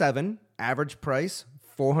 707 average price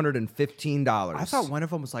 $415. I thought one of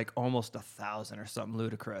them was like almost 1,000 or something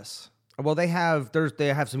ludicrous. Well, they have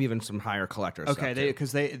some higher collectors. Okay,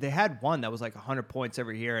 because they had one that was like 100 points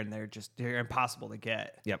every year, and they're impossible to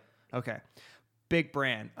get. Yep. Okay, big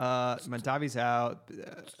brand. Mondavi's out.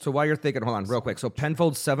 So while you're thinking, hold on, real quick. So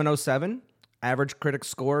Penfold 707, average critic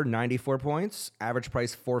score 94 points, average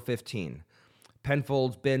price $415.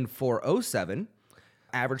 Penfold's bin 407,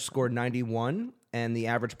 average score 91, and the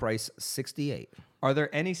average price $68. Are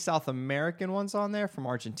there any South American ones on there from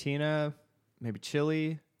Argentina? Maybe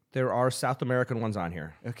Chile? There are South American ones on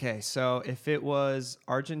here. Okay, so if it was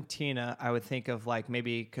Argentina, I would think of like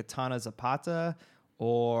maybe Katana Zapata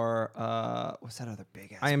or what's that other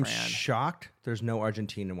big ass I am brand? shocked there's no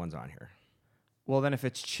Argentinian ones on here. Well, then if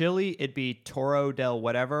it's Chile, it'd be Toro del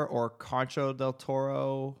whatever or Concho del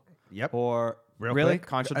Toro. Yep. Or Real really quick,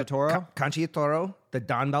 Concho del Toro? Concha Toro, the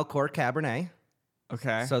Don Belcourt Cabernet.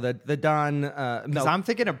 Okay. So the Don... Because I'm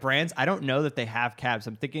thinking of brands, I don't know that they have cabs.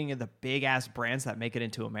 I'm thinking of the big ass brands that make it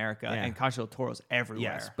into America, Yeah. and Concho del Toro's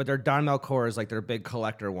everywhere. Yes, but their Don Melchor is like their big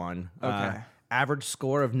collector one. Okay. Average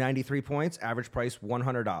score of 93 points, average price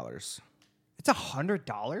 $100 It's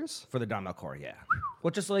 $100. for the Don Melchor, yeah.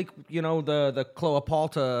 Well, just like, the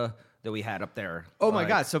Cloapalta that we had up there. Oh my Like,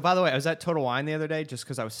 God. So, by the way, I was at Total Wine the other day just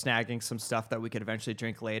because I was snagging some stuff that we could eventually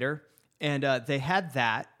drink later. And they had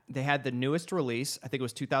that. They had the newest release. I think it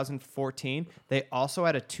was 2014. They also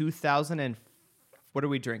had a 2000 and... What do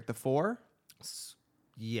we drink? The 4?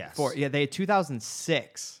 Yes. 4. Yeah, they had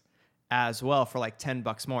 2006 as well for like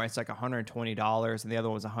 $10 more. It's like $120, and the other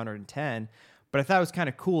one was $110. But I thought it was kind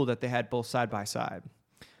of cool that they had both side by side.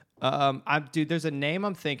 Dude, there's a name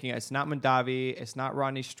I'm thinking. It's not Mondavi. It's not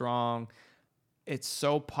Rodney Strong. It's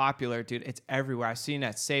so popular, dude. It's everywhere. I've seen it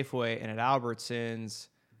at Safeway and at Albertsons.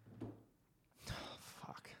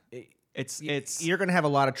 Fuck. It's You're going to have a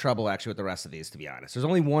lot of trouble, actually, with the rest of these, to be honest. There's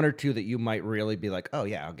only one or two that you might really be like, oh,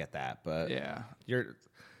 yeah, I'll get that. But yeah. you're...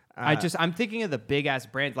 I'm thinking of the big ass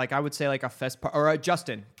brand. Like I would say like a Fespar or a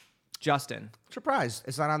Justin. surprised.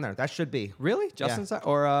 It's not on there. That should be. Really? Justin's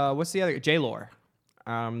or what's the other? J-Lore.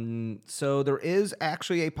 So there is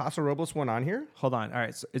actually a Paso Robles one on here. Hold on. All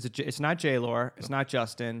right. So it's not J-Lore. It's not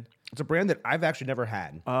Justin. It's a brand that I've actually never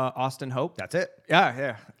had. Austin Hope. That's it.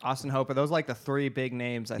 Yeah. Austin Hope. Are those like the 3 big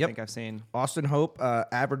names I think I've seen? Austin Hope,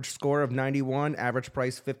 average score of 91, average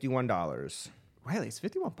price $51. Really? It's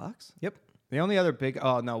 $51? Yep. The only other big,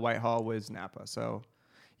 Whitehall was Napa. So,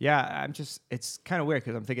 yeah, it's kind of weird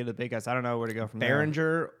because I'm thinking of the big guys. I don't know where to go from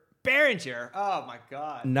Behringer, Behringer. Oh, my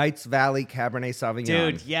God. Knights Valley Cabernet Sauvignon.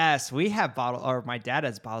 Dude, yes. We have my dad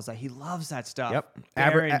has bottles that he loves that stuff. Yep.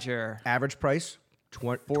 Behringer. Average price,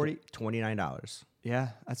 $29. Yeah,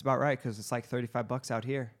 that's about right because it's like $35 out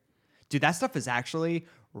here. Dude, that stuff is actually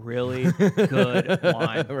really good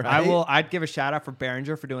wine. Right? I'd give a shout out for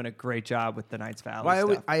Behringer for doing a great job with the Knights Valley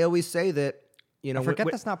stuff. I always say that, I forget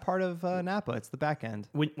that's not part of Napa. It's the back end.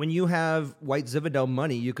 when you have White Zinfandel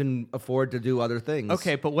money, you can afford to do other things.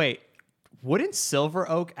 Okay, but wait. Wouldn't Silver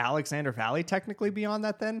Oak Alexander Valley technically be on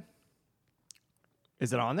that then?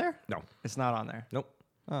 Is it on there? No. It's not on there. Nope.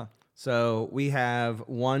 Oh. So we have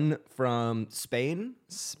one from Spain.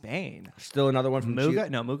 Spain. Still another one from Muga? Chile.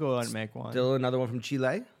 No, Muga wouldn't make one. Still another one from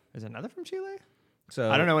Chile. Is another from Chile? So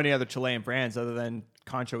I don't know any other Chilean brands other than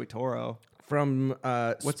Concho y Toro. From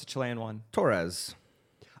What's the Chilean one? Torres.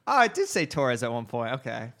 Oh, I did say Torres at one point.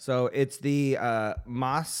 Okay. So it's the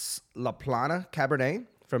Mas La Plana Cabernet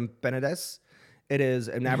from Penedès. It is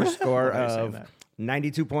an average score Why are you saying of that?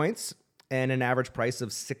 92 points and an average price of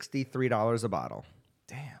 $63 a bottle.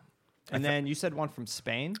 Damn. And then you said one from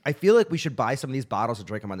Spain. I feel like we should buy some of these bottles and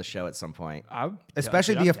drink them on the show at some point.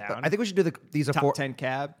 Especially I'm the. down. I think we should do these top 10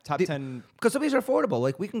 cab, top 10. because some of these are affordable.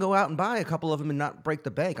 Like we can go out and buy a couple of them and not break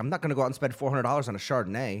the bank. I'm not going to go out and spend $400 on a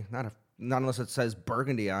Chardonnay. Not unless it says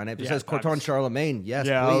Burgundy on it. If it says Corton Charlemagne, yes,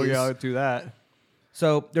 please. I'll do that.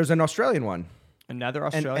 So there's an Australian one. Another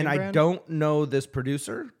And Australian I brand? don't know this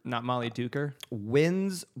producer. Not Molly Duker.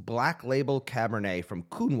 Wynn's Black Label Cabernet from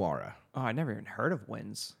Coonawarra. Oh, I never even heard of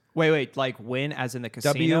Wynn's. Wait, like Wynn as in the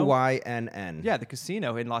casino? Wynn. Yeah, the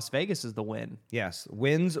casino in Las Vegas is the Wynn. Yes.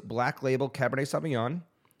 Wynn's Black Label Cabernet Sauvignon.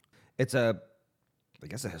 It's a I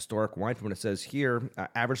guess a historic wine from what it says here.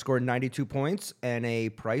 Average score 92 points and a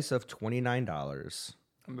price of $29.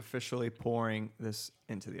 I'm officially pouring this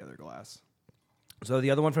into the other glass. So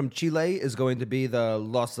the other one from Chile is going to be the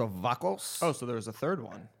Los Vacos. Oh, so there was a third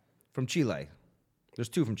one. From Chile. There's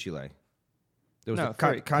two from Chile. There was No,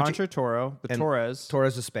 the Concha Toro, the and Torres.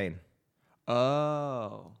 Torres of Spain.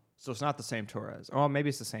 Oh. So it's not the same Torres. Oh, maybe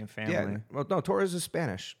it's the same family. Yeah. Well, no, Torres is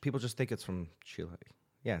Spanish. People just think it's from Chile.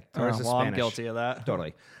 Yeah, Torres is Spanish. I'm guilty of that.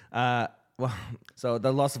 Totally. Well, so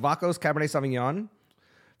the Los Vacos Cabernet Sauvignon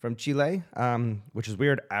from Chile, which is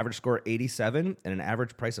weird. Average score 87 and an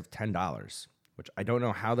average price of $10, which I don't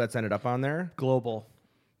know how that's ended up on there. Global.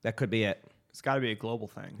 That could be it. It's got to be a global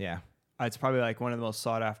thing. Yeah. It's probably like one of the most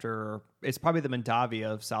sought after. It's probably the Mondavia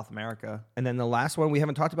of South America. And then the last one we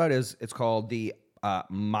haven't talked about it's called the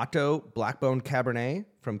Motto Blackbone Cabernet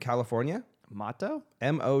from California. Motto?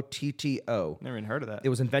 Motto. Never even heard of that. It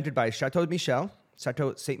was invented by Chateau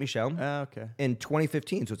Saint Michel Okay. in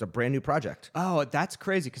 2015, so it's a brand new project. Oh, that's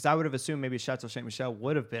crazy because I would have assumed maybe Chateau Saint Michel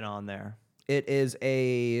would have been on there. It is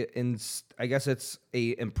I guess it's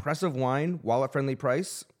a impressive wine, wallet-friendly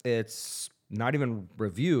price. It's not even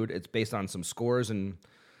reviewed. It's based on some scores and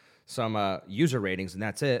some user ratings, and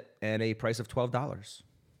that's it. And a price of $12.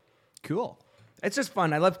 Cool. It's just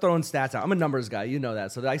fun. I love throwing stats out. I'm a numbers guy, you know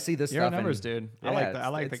that. So I see this You're stuff. numbers, dude. Yeah, I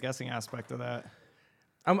like the guessing aspect of that.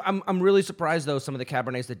 I'm really surprised though some of the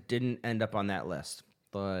Cabernets that didn't end up on that list.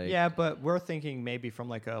 Like, Yeah, but we're thinking maybe from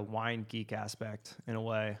like a wine geek aspect in a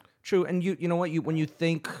way. true. And you know what? When you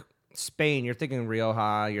think Spain, you're thinking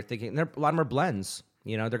Rioja. You're thinking a lot of them are blends.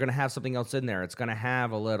 You know, they're gonna have something else in there. It's gonna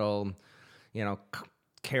have a little,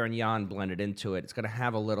 Carignan blended into it. It's gonna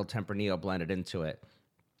have a little Tempranillo blended into it.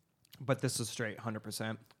 But this is straight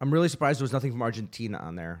 100%. I'm really surprised there was nothing from Argentina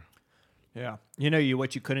on there. Yeah.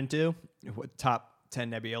 What you couldn't do? What top 10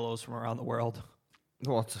 Nebbielos from around the world?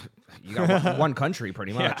 Well, you got one country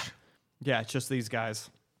pretty much. Yeah, it's just these guys.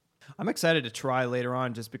 I'm excited to try later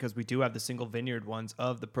on just because we do have the single vineyard ones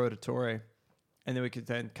of the Produttore. And then we could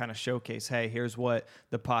then kind of showcase, hey, here's what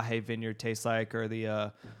the Paje vineyard tastes like, or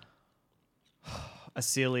the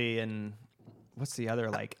Asili, and what's the other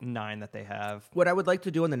 9 that they have? What I would like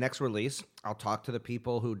to do in the next release, I'll talk to the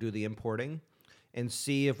people who do the importing and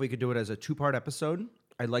see if we could do it as a 2-part episode.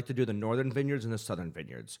 I'd like to do the northern vineyards and the southern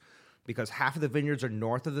vineyards because half of the vineyards are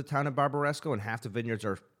north of the town of Barbaresco and half the vineyards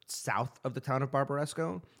are south of the town of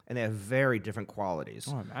Barbaresco, and they have very different qualities.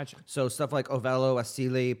 Oh, imagine. So stuff like Ovello,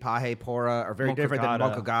 Asili, Paje, Pora are very different than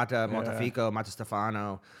Moncagata, Montefico,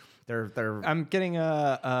 Montestefano. They're I'm getting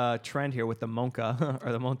a trend here with the Monca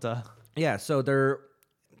or the Monta. Yeah, so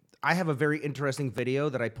I have a very interesting video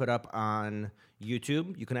that I put up on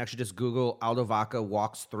YouTube. You can actually just Google Aldo Vaca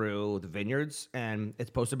walks through the vineyards, and it's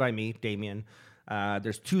posted by me, Damien.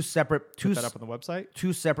 There's two separate Put that up on the website.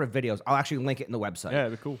 two separate videos. I'll actually link it in the website. Yeah,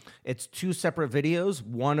 it'd be cool. It's 2 separate videos.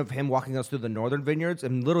 One of him walking us through the northern vineyards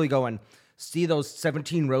and literally going, see those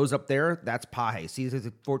 17 rows up there? That's Paje. See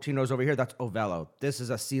the 14 rows over here? That's Ovello. This is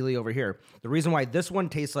Asili over here. The reason why this one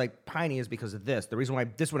tastes like piney is because of this. The reason why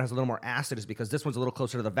this one has a little more acid is because this one's a little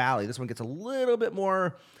closer to the valley. This one gets a little bit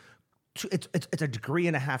more. It's a degree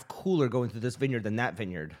and a half cooler going through this vineyard than that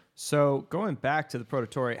vineyard. So going back to the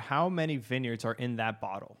Produttore, how many vineyards are in that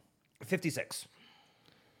bottle? 56.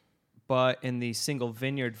 But in the single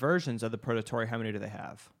vineyard versions of the Produttore, how many do they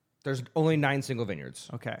have? There's only 9 single vineyards.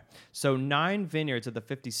 Okay. So 9 vineyards of the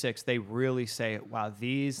 56, they really say, wow,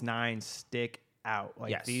 these 9 stick out.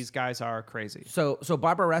 Yes. These guys are crazy. So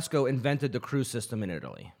Barbaresco invented the cruise system in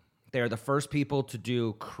Italy. They are the first people to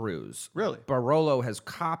do cruise. Really? Barolo has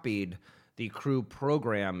copied the crew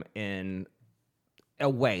program in a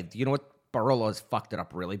way. You know what? Barolo has fucked it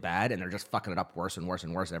up really bad, and they're just fucking it up worse and worse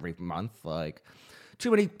and worse every month.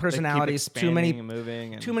 Too many personalities, too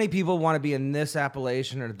many people want to be in this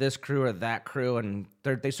appellation or this crew or that crew, and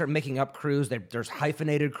they start making up crews. There's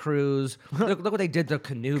hyphenated crews. Look what they did to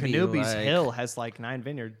Canubi. Canubi's Hill has 9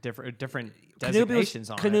 vineyard different designations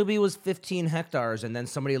on it. Canubi was 15 hectares, and then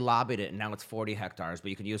somebody lobbied it, and now it's 40 hectares. But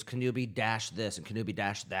you can use Canubi dash this and Canubi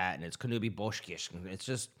dash that, and it's Canubi Boschkish. It's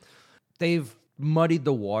just they've muddied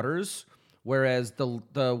the waters. Whereas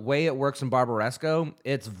the way it works in Barbaresco,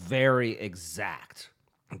 it's very exact.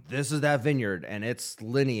 This is that vineyard, and it's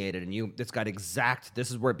lineated, and it's got exact. This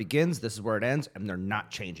is where it begins, this is where it ends, and they're not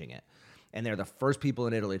changing it. And they're the first people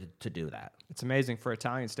in Italy to do that. It's amazing for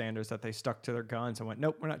Italian standards that they stuck to their guns and went,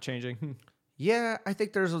 nope, we're not changing. Yeah, I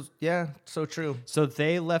think so true. So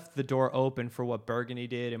they left the door open for what Burgundy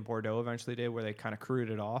did and Bordeaux eventually did, where they kind of crewed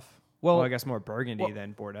it off. Well, I guess more Burgundy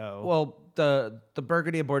than Bordeaux. Well, the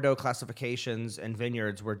Burgundy and Bordeaux classifications and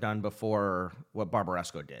vineyards were done before what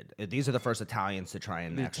Barbaresco did. These are the first Italians to try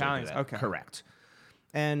and actually Italians, do that. okay. Correct.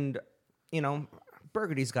 And,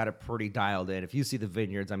 Burgundy's got it pretty dialed in. If you see the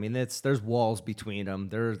vineyards, I mean, there's walls between them.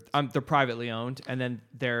 They're privately owned, and then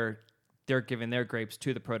they're giving their grapes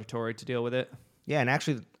to the Produttori to deal with it. Yeah, and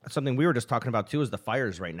actually, something we were just talking about, too, is the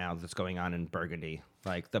fires right now that's going on in Burgundy.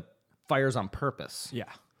 Like, the fires on purpose. Yeah.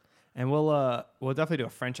 And we'll definitely do a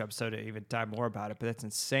French episode to even dive more about it, but that's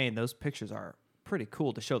insane. Those pictures are pretty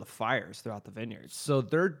cool to show the fires throughout the vineyards. So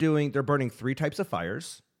they're burning 3 types of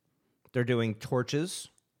fires. They're doing torches,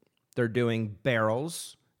 they're doing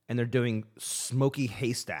barrels, and they're doing smoky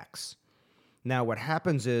haystacks. Now, what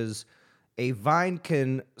happens is a vine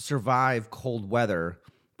can survive cold weather,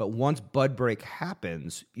 but once bud break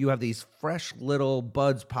happens, you have these fresh little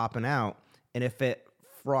buds popping out, and if it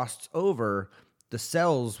frosts over, the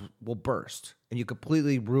cells will burst, and you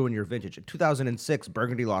completely ruin your vintage. In 2006,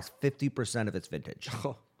 Burgundy lost 50% of its vintage.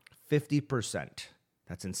 50%.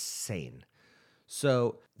 That's insane.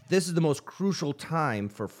 So this is the most crucial time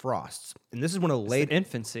for frosts, and this is one of the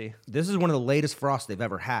infancy. This is one of the latest frosts they've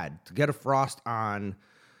ever had. To get a frost on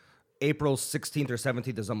April 16th or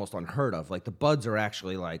 17th is almost unheard of. Like, the buds are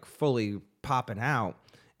actually like fully popping out,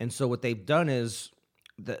 and so what they've done is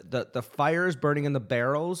the fires burning in the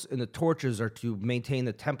barrels and the torches are to maintain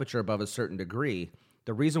the temperature above a certain degree.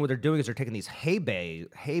 The reason what they're doing is they're taking these hay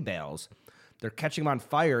bales, they're catching them on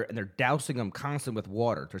fire, and they're dousing them constantly with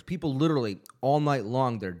water. There's people literally all night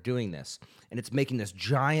long they're doing this, and it's making this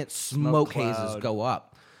giant smoke hazes go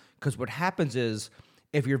up. Because what happens is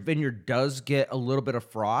if your vineyard does get a little bit of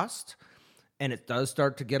frost and it does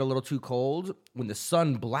start to get a little too cold, when the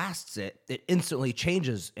sun blasts it, it instantly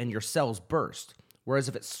changes and your cells burst. Whereas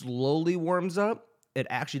if it slowly warms up, it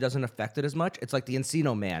actually doesn't affect it as much. It's like the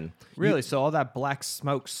Encino Man. Really? So all that black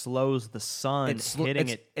smoke slows the sun hitting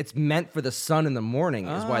it? It's meant for the sun in the morning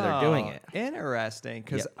is why they're doing it. Interesting.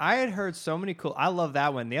 Because I had heard so many cool... I love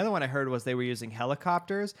that one. The other one I heard was they were using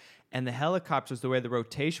helicopters, and the helicopters, the way the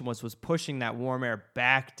rotation was pushing that warm air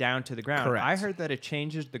back down to the ground. Correct. I heard that it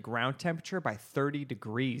changes the ground temperature by 30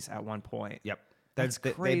 degrees at one point. Yep. That's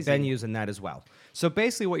crazy. They've been using that as well. So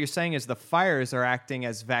basically what you're saying is the fires are acting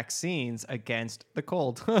as vaccines against the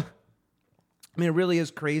cold. I mean, it really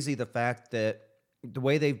is crazy the fact that the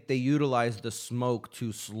way they utilize the smoke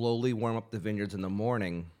to slowly warm up the vineyards in the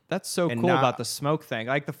morning. That's so cool about the smoke thing.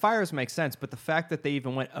 Like, the fires make sense, but the fact that they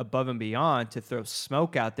even went above and beyond to throw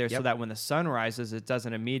smoke out there so that when the sun rises, it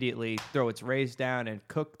doesn't immediately throw its rays down and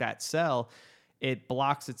cook that cell. It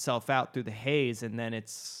blocks itself out through the haze, and then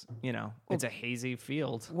it's, it's a hazy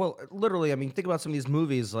field. Well, literally, I mean, think about some of these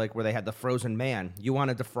movies like where they had the frozen man. You want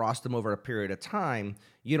to defrost them over a period of time.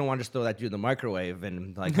 You don't want to just throw that dude in the microwave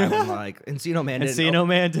and like have him like Encino Man. Encino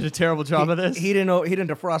Man did a terrible job of this. He didn't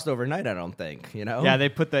defrost overnight, I don't think. Yeah, they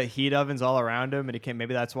put the heat ovens all around him, and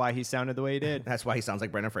maybe that's why he sounded the way he did. That's why he sounds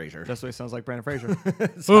like Brendan Fraser. That's why he sounds like Brendan Fraser.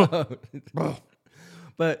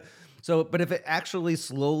 But if it actually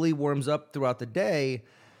slowly warms up throughout the day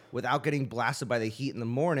without getting blasted by the heat in the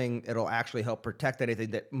morning, it'll actually help protect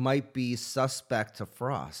anything that might be suspect to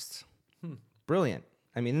frost. Brilliant.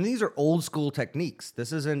 I mean, these are old school techniques.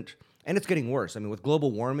 This isn't, and it's getting worse. I mean, with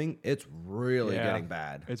global warming, it's really getting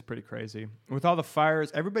bad. It's pretty crazy. With all the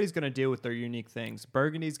fires, everybody's going to deal with their unique things.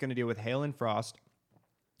 Burgundy's going to deal with hail and frost.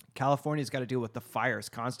 California's got to deal with the fires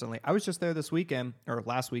constantly. I was just there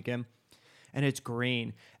last weekend. And it's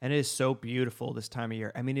green, and it is so beautiful this time of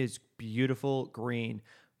year. I mean, it is beautiful green.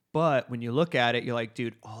 But when you look at it, you're like,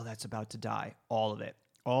 dude, all that's about to die. All of it.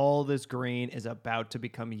 All this green is about to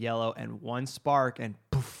become yellow, and one spark, and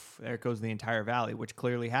poof, there goes the entire valley, which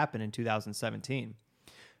clearly happened in 2017.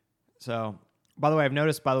 So, by the way, I've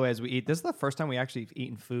noticed, as we eat, this is the first time we actually have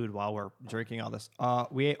eaten food while we're drinking all this.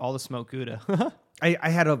 We ate all the smoked Gouda. I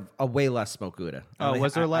had a way less smoked Gouda. Oh,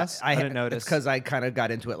 was there less? I didn't notice. It's because I kind of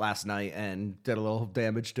got into it last night and did a little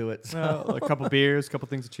damage to it. So. A couple beers, a couple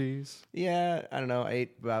things of cheese. Yeah, I don't know. I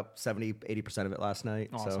ate about 70-80% of it last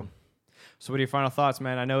night. Awesome. So what are your final thoughts,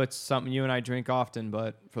 man? I know it's something you and I drink often,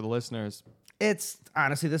 but for the listeners... It's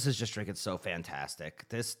honestly, this is just drinking so fantastic.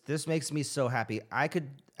 This makes me so happy.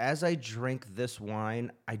 As I drink this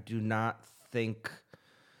wine, I do not think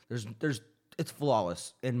it's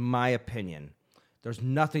flawless in my opinion. There's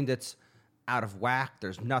nothing that's out of whack.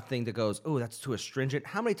 There's nothing that goes, oh, that's too astringent.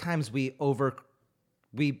 How many times we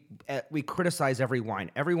criticize every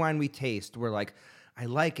wine? Every wine we taste, we're like, I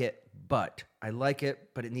like it, but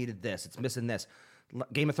it needed this. It's missing this.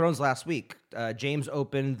 Game of Thrones last week. James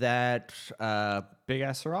opened that big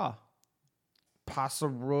ass Syrah. Paso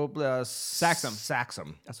Robles. Saxum.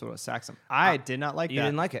 Saxum. That's what it was, Saxum. I did not like You that.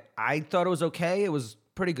 didn't like it. I thought it was okay. It was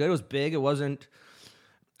pretty good. It was big. It wasn't.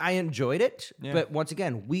 I enjoyed it, Yeah. but once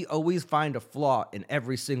again, we always find a flaw in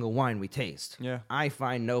every single wine we taste. Yeah. I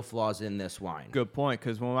find no flaws in this wine. Good point,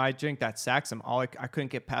 because when I drink that Saxum, I couldn't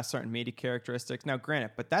get past certain meaty characteristics. Now,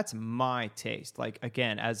 granted, but that's my taste. Like,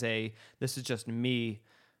 again, this is just me.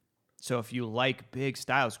 So if you like big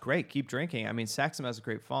styles, great, keep drinking. I mean, Saxum has a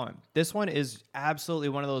great following. This one is absolutely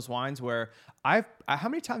one of those wines where how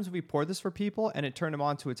many times have we poured this for people and it turned them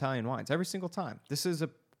on to Italian wines? Every single time. This is a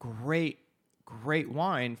great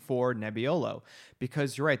wine for Nebbiolo,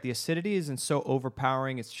 because you're right, the acidity isn't so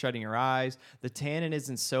overpowering, it's shutting your eyes. The tannin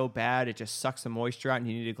isn't so bad, it just sucks the moisture out and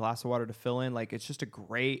you need a glass of water to fill in. Like, it's just a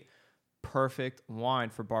great, perfect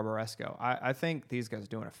wine for Barbaresco. I think these guys are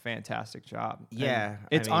doing a fantastic job. Yeah,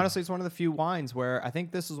 And honestly, it's one of the few wines where I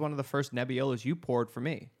think this is one of the first Nebbiolos you poured for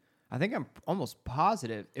me. I think I'm almost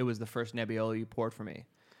positive it was the first Nebbiolo you poured for me.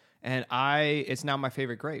 And it's now my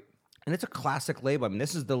favorite grape. And it's a classic label. I mean,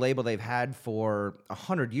 this is the label they've had for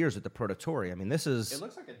 100 years at the Produttori. I mean, this is... It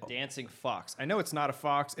looks like a dancing fox. I know it's not a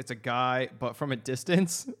fox, it's a guy, but from a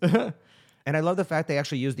distance. And I love the fact they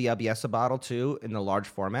actually use the Albiessa bottle, too, in the large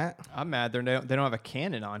format. I'm mad they don't have a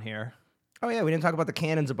cannon on here. Oh, yeah, we didn't talk about the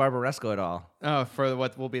cannons of Barbaresco at all. Oh, for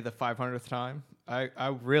what will be the 500th time?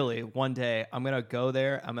 I really, one day, I'm going to go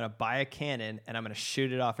there, I'm going to buy a cannon, and I'm going to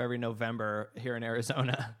shoot it off every November here in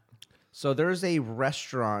Arizona. So there's a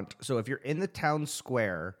restaurant. So if you're in the town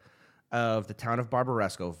square of the town of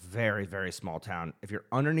Barbaresco, very, very small town. If you're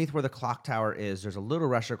underneath where the clock tower is, there's a little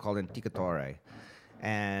restaurant called Anticatore.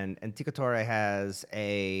 And Anticatore has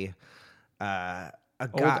a guy.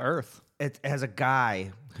 Old Earth. It has a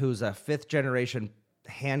guy who's a 5th generation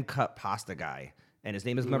hand cut pasta guy, and his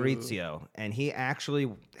name is Maurizio. And he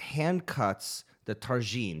actually hand cuts the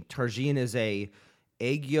tagine. Tagine is a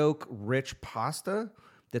egg yolk rich pasta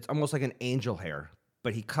that's almost like an angel hair,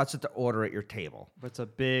 but he cuts it to order at your table. But it's a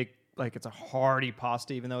big, like, it's a hearty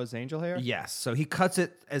pasta, even though it's angel hair? Yes. So he cuts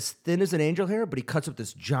it as thin as an angel hair, but he cuts it with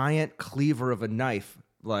this giant cleaver of a knife.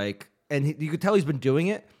 You could tell he's been doing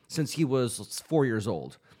it since he was 4 years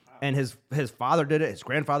old. And his father did it, his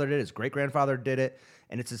grandfather did it, his great-grandfather did it,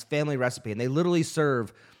 and it's his family recipe. And they literally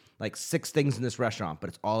serve like 6 things in this restaurant, but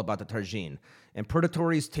it's all about the tagine. And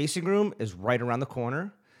Produttori's tasting room is right around the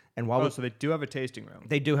corner. And So they do have a tasting room.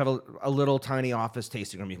 they do have a little tiny office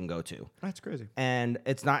tasting room you can go to. That's crazy. And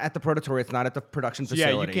it's not at the Produttori, it's not at the production So yeah,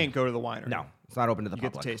 facility. you can't go to the winery. No, it's not open to the You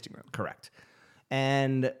get public. the tasting room. Correct.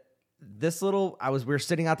 And we were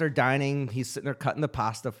sitting out there dining. He's sitting there cutting the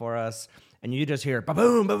pasta for us, and you just hear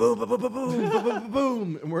ba-boom, ba-boom, ba-boom, ba-boom, ba-boom,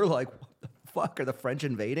 ba-boom, and we're like, what the fuck? Are the French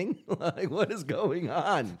invading? Like, what is going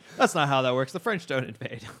on? That's not how that works. The French don't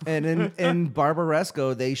invade. And in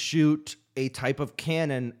Barbaresco, they shoot a type of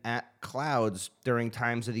cannon at clouds during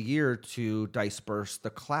times of the year to disperse the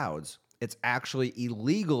clouds. It's actually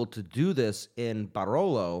illegal to do this in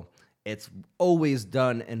Barolo. It's always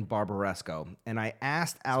done in Barbaresco. And I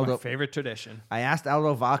asked My favorite tradition.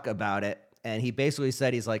 Aldo Vac about it, and he basically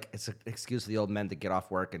said he's like, it's an excuse for the old men to get off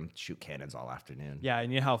work and shoot cannons all afternoon. Yeah,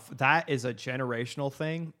 and you know how that is a generational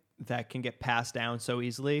thing that can get passed down so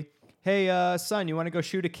easily. Hey, son, you want to go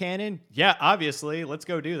shoot a cannon? Yeah, obviously. Let's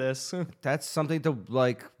go do this. That's something to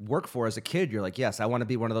like work for as a kid. You're like, yes, I want to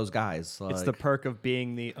be one of those guys. Like, It's the perk of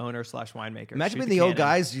being the owner / winemaker. imagine Shoot being the old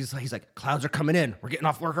cannon. guys. He's like, clouds are coming in. We're getting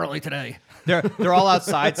off work early today. They're all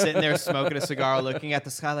outside sitting there smoking a cigar, looking at the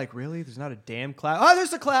sky like, really? There's not a damn cloud? Oh,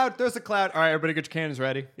 there's a cloud. There's a cloud. All right, everybody get your cannons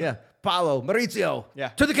ready. Yeah. Paolo, Maurizio. Yeah.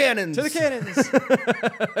 To the cannons. To the cannons.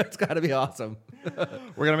 It's got to be awesome.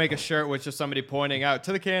 We're going to make a shirt with just somebody pointing out,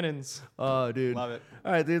 to the cannons. Oh, dude. Love it.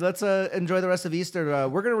 All right, dude. Let's enjoy the rest of Easter.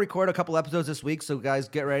 We're going to record a couple episodes this week, so guys,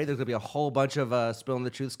 get ready. There's going to be a whole bunch of Spilling the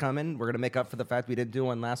Truths coming. We're going to make up for the fact we didn't do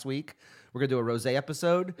one last week. We're going to do a rosé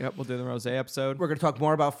episode. Yep, we'll do the rosé episode. We're going to talk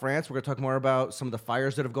more about France. We're going to talk more about some of the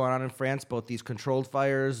fires that have gone on in France, both these controlled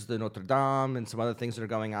fires, the Notre Dame, and some other things that are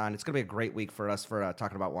going on. It's going to be a great week for us for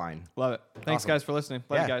talking about wine. Love it. Thanks, Awesome. guys, for listening.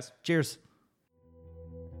 Love you guys. Cheers.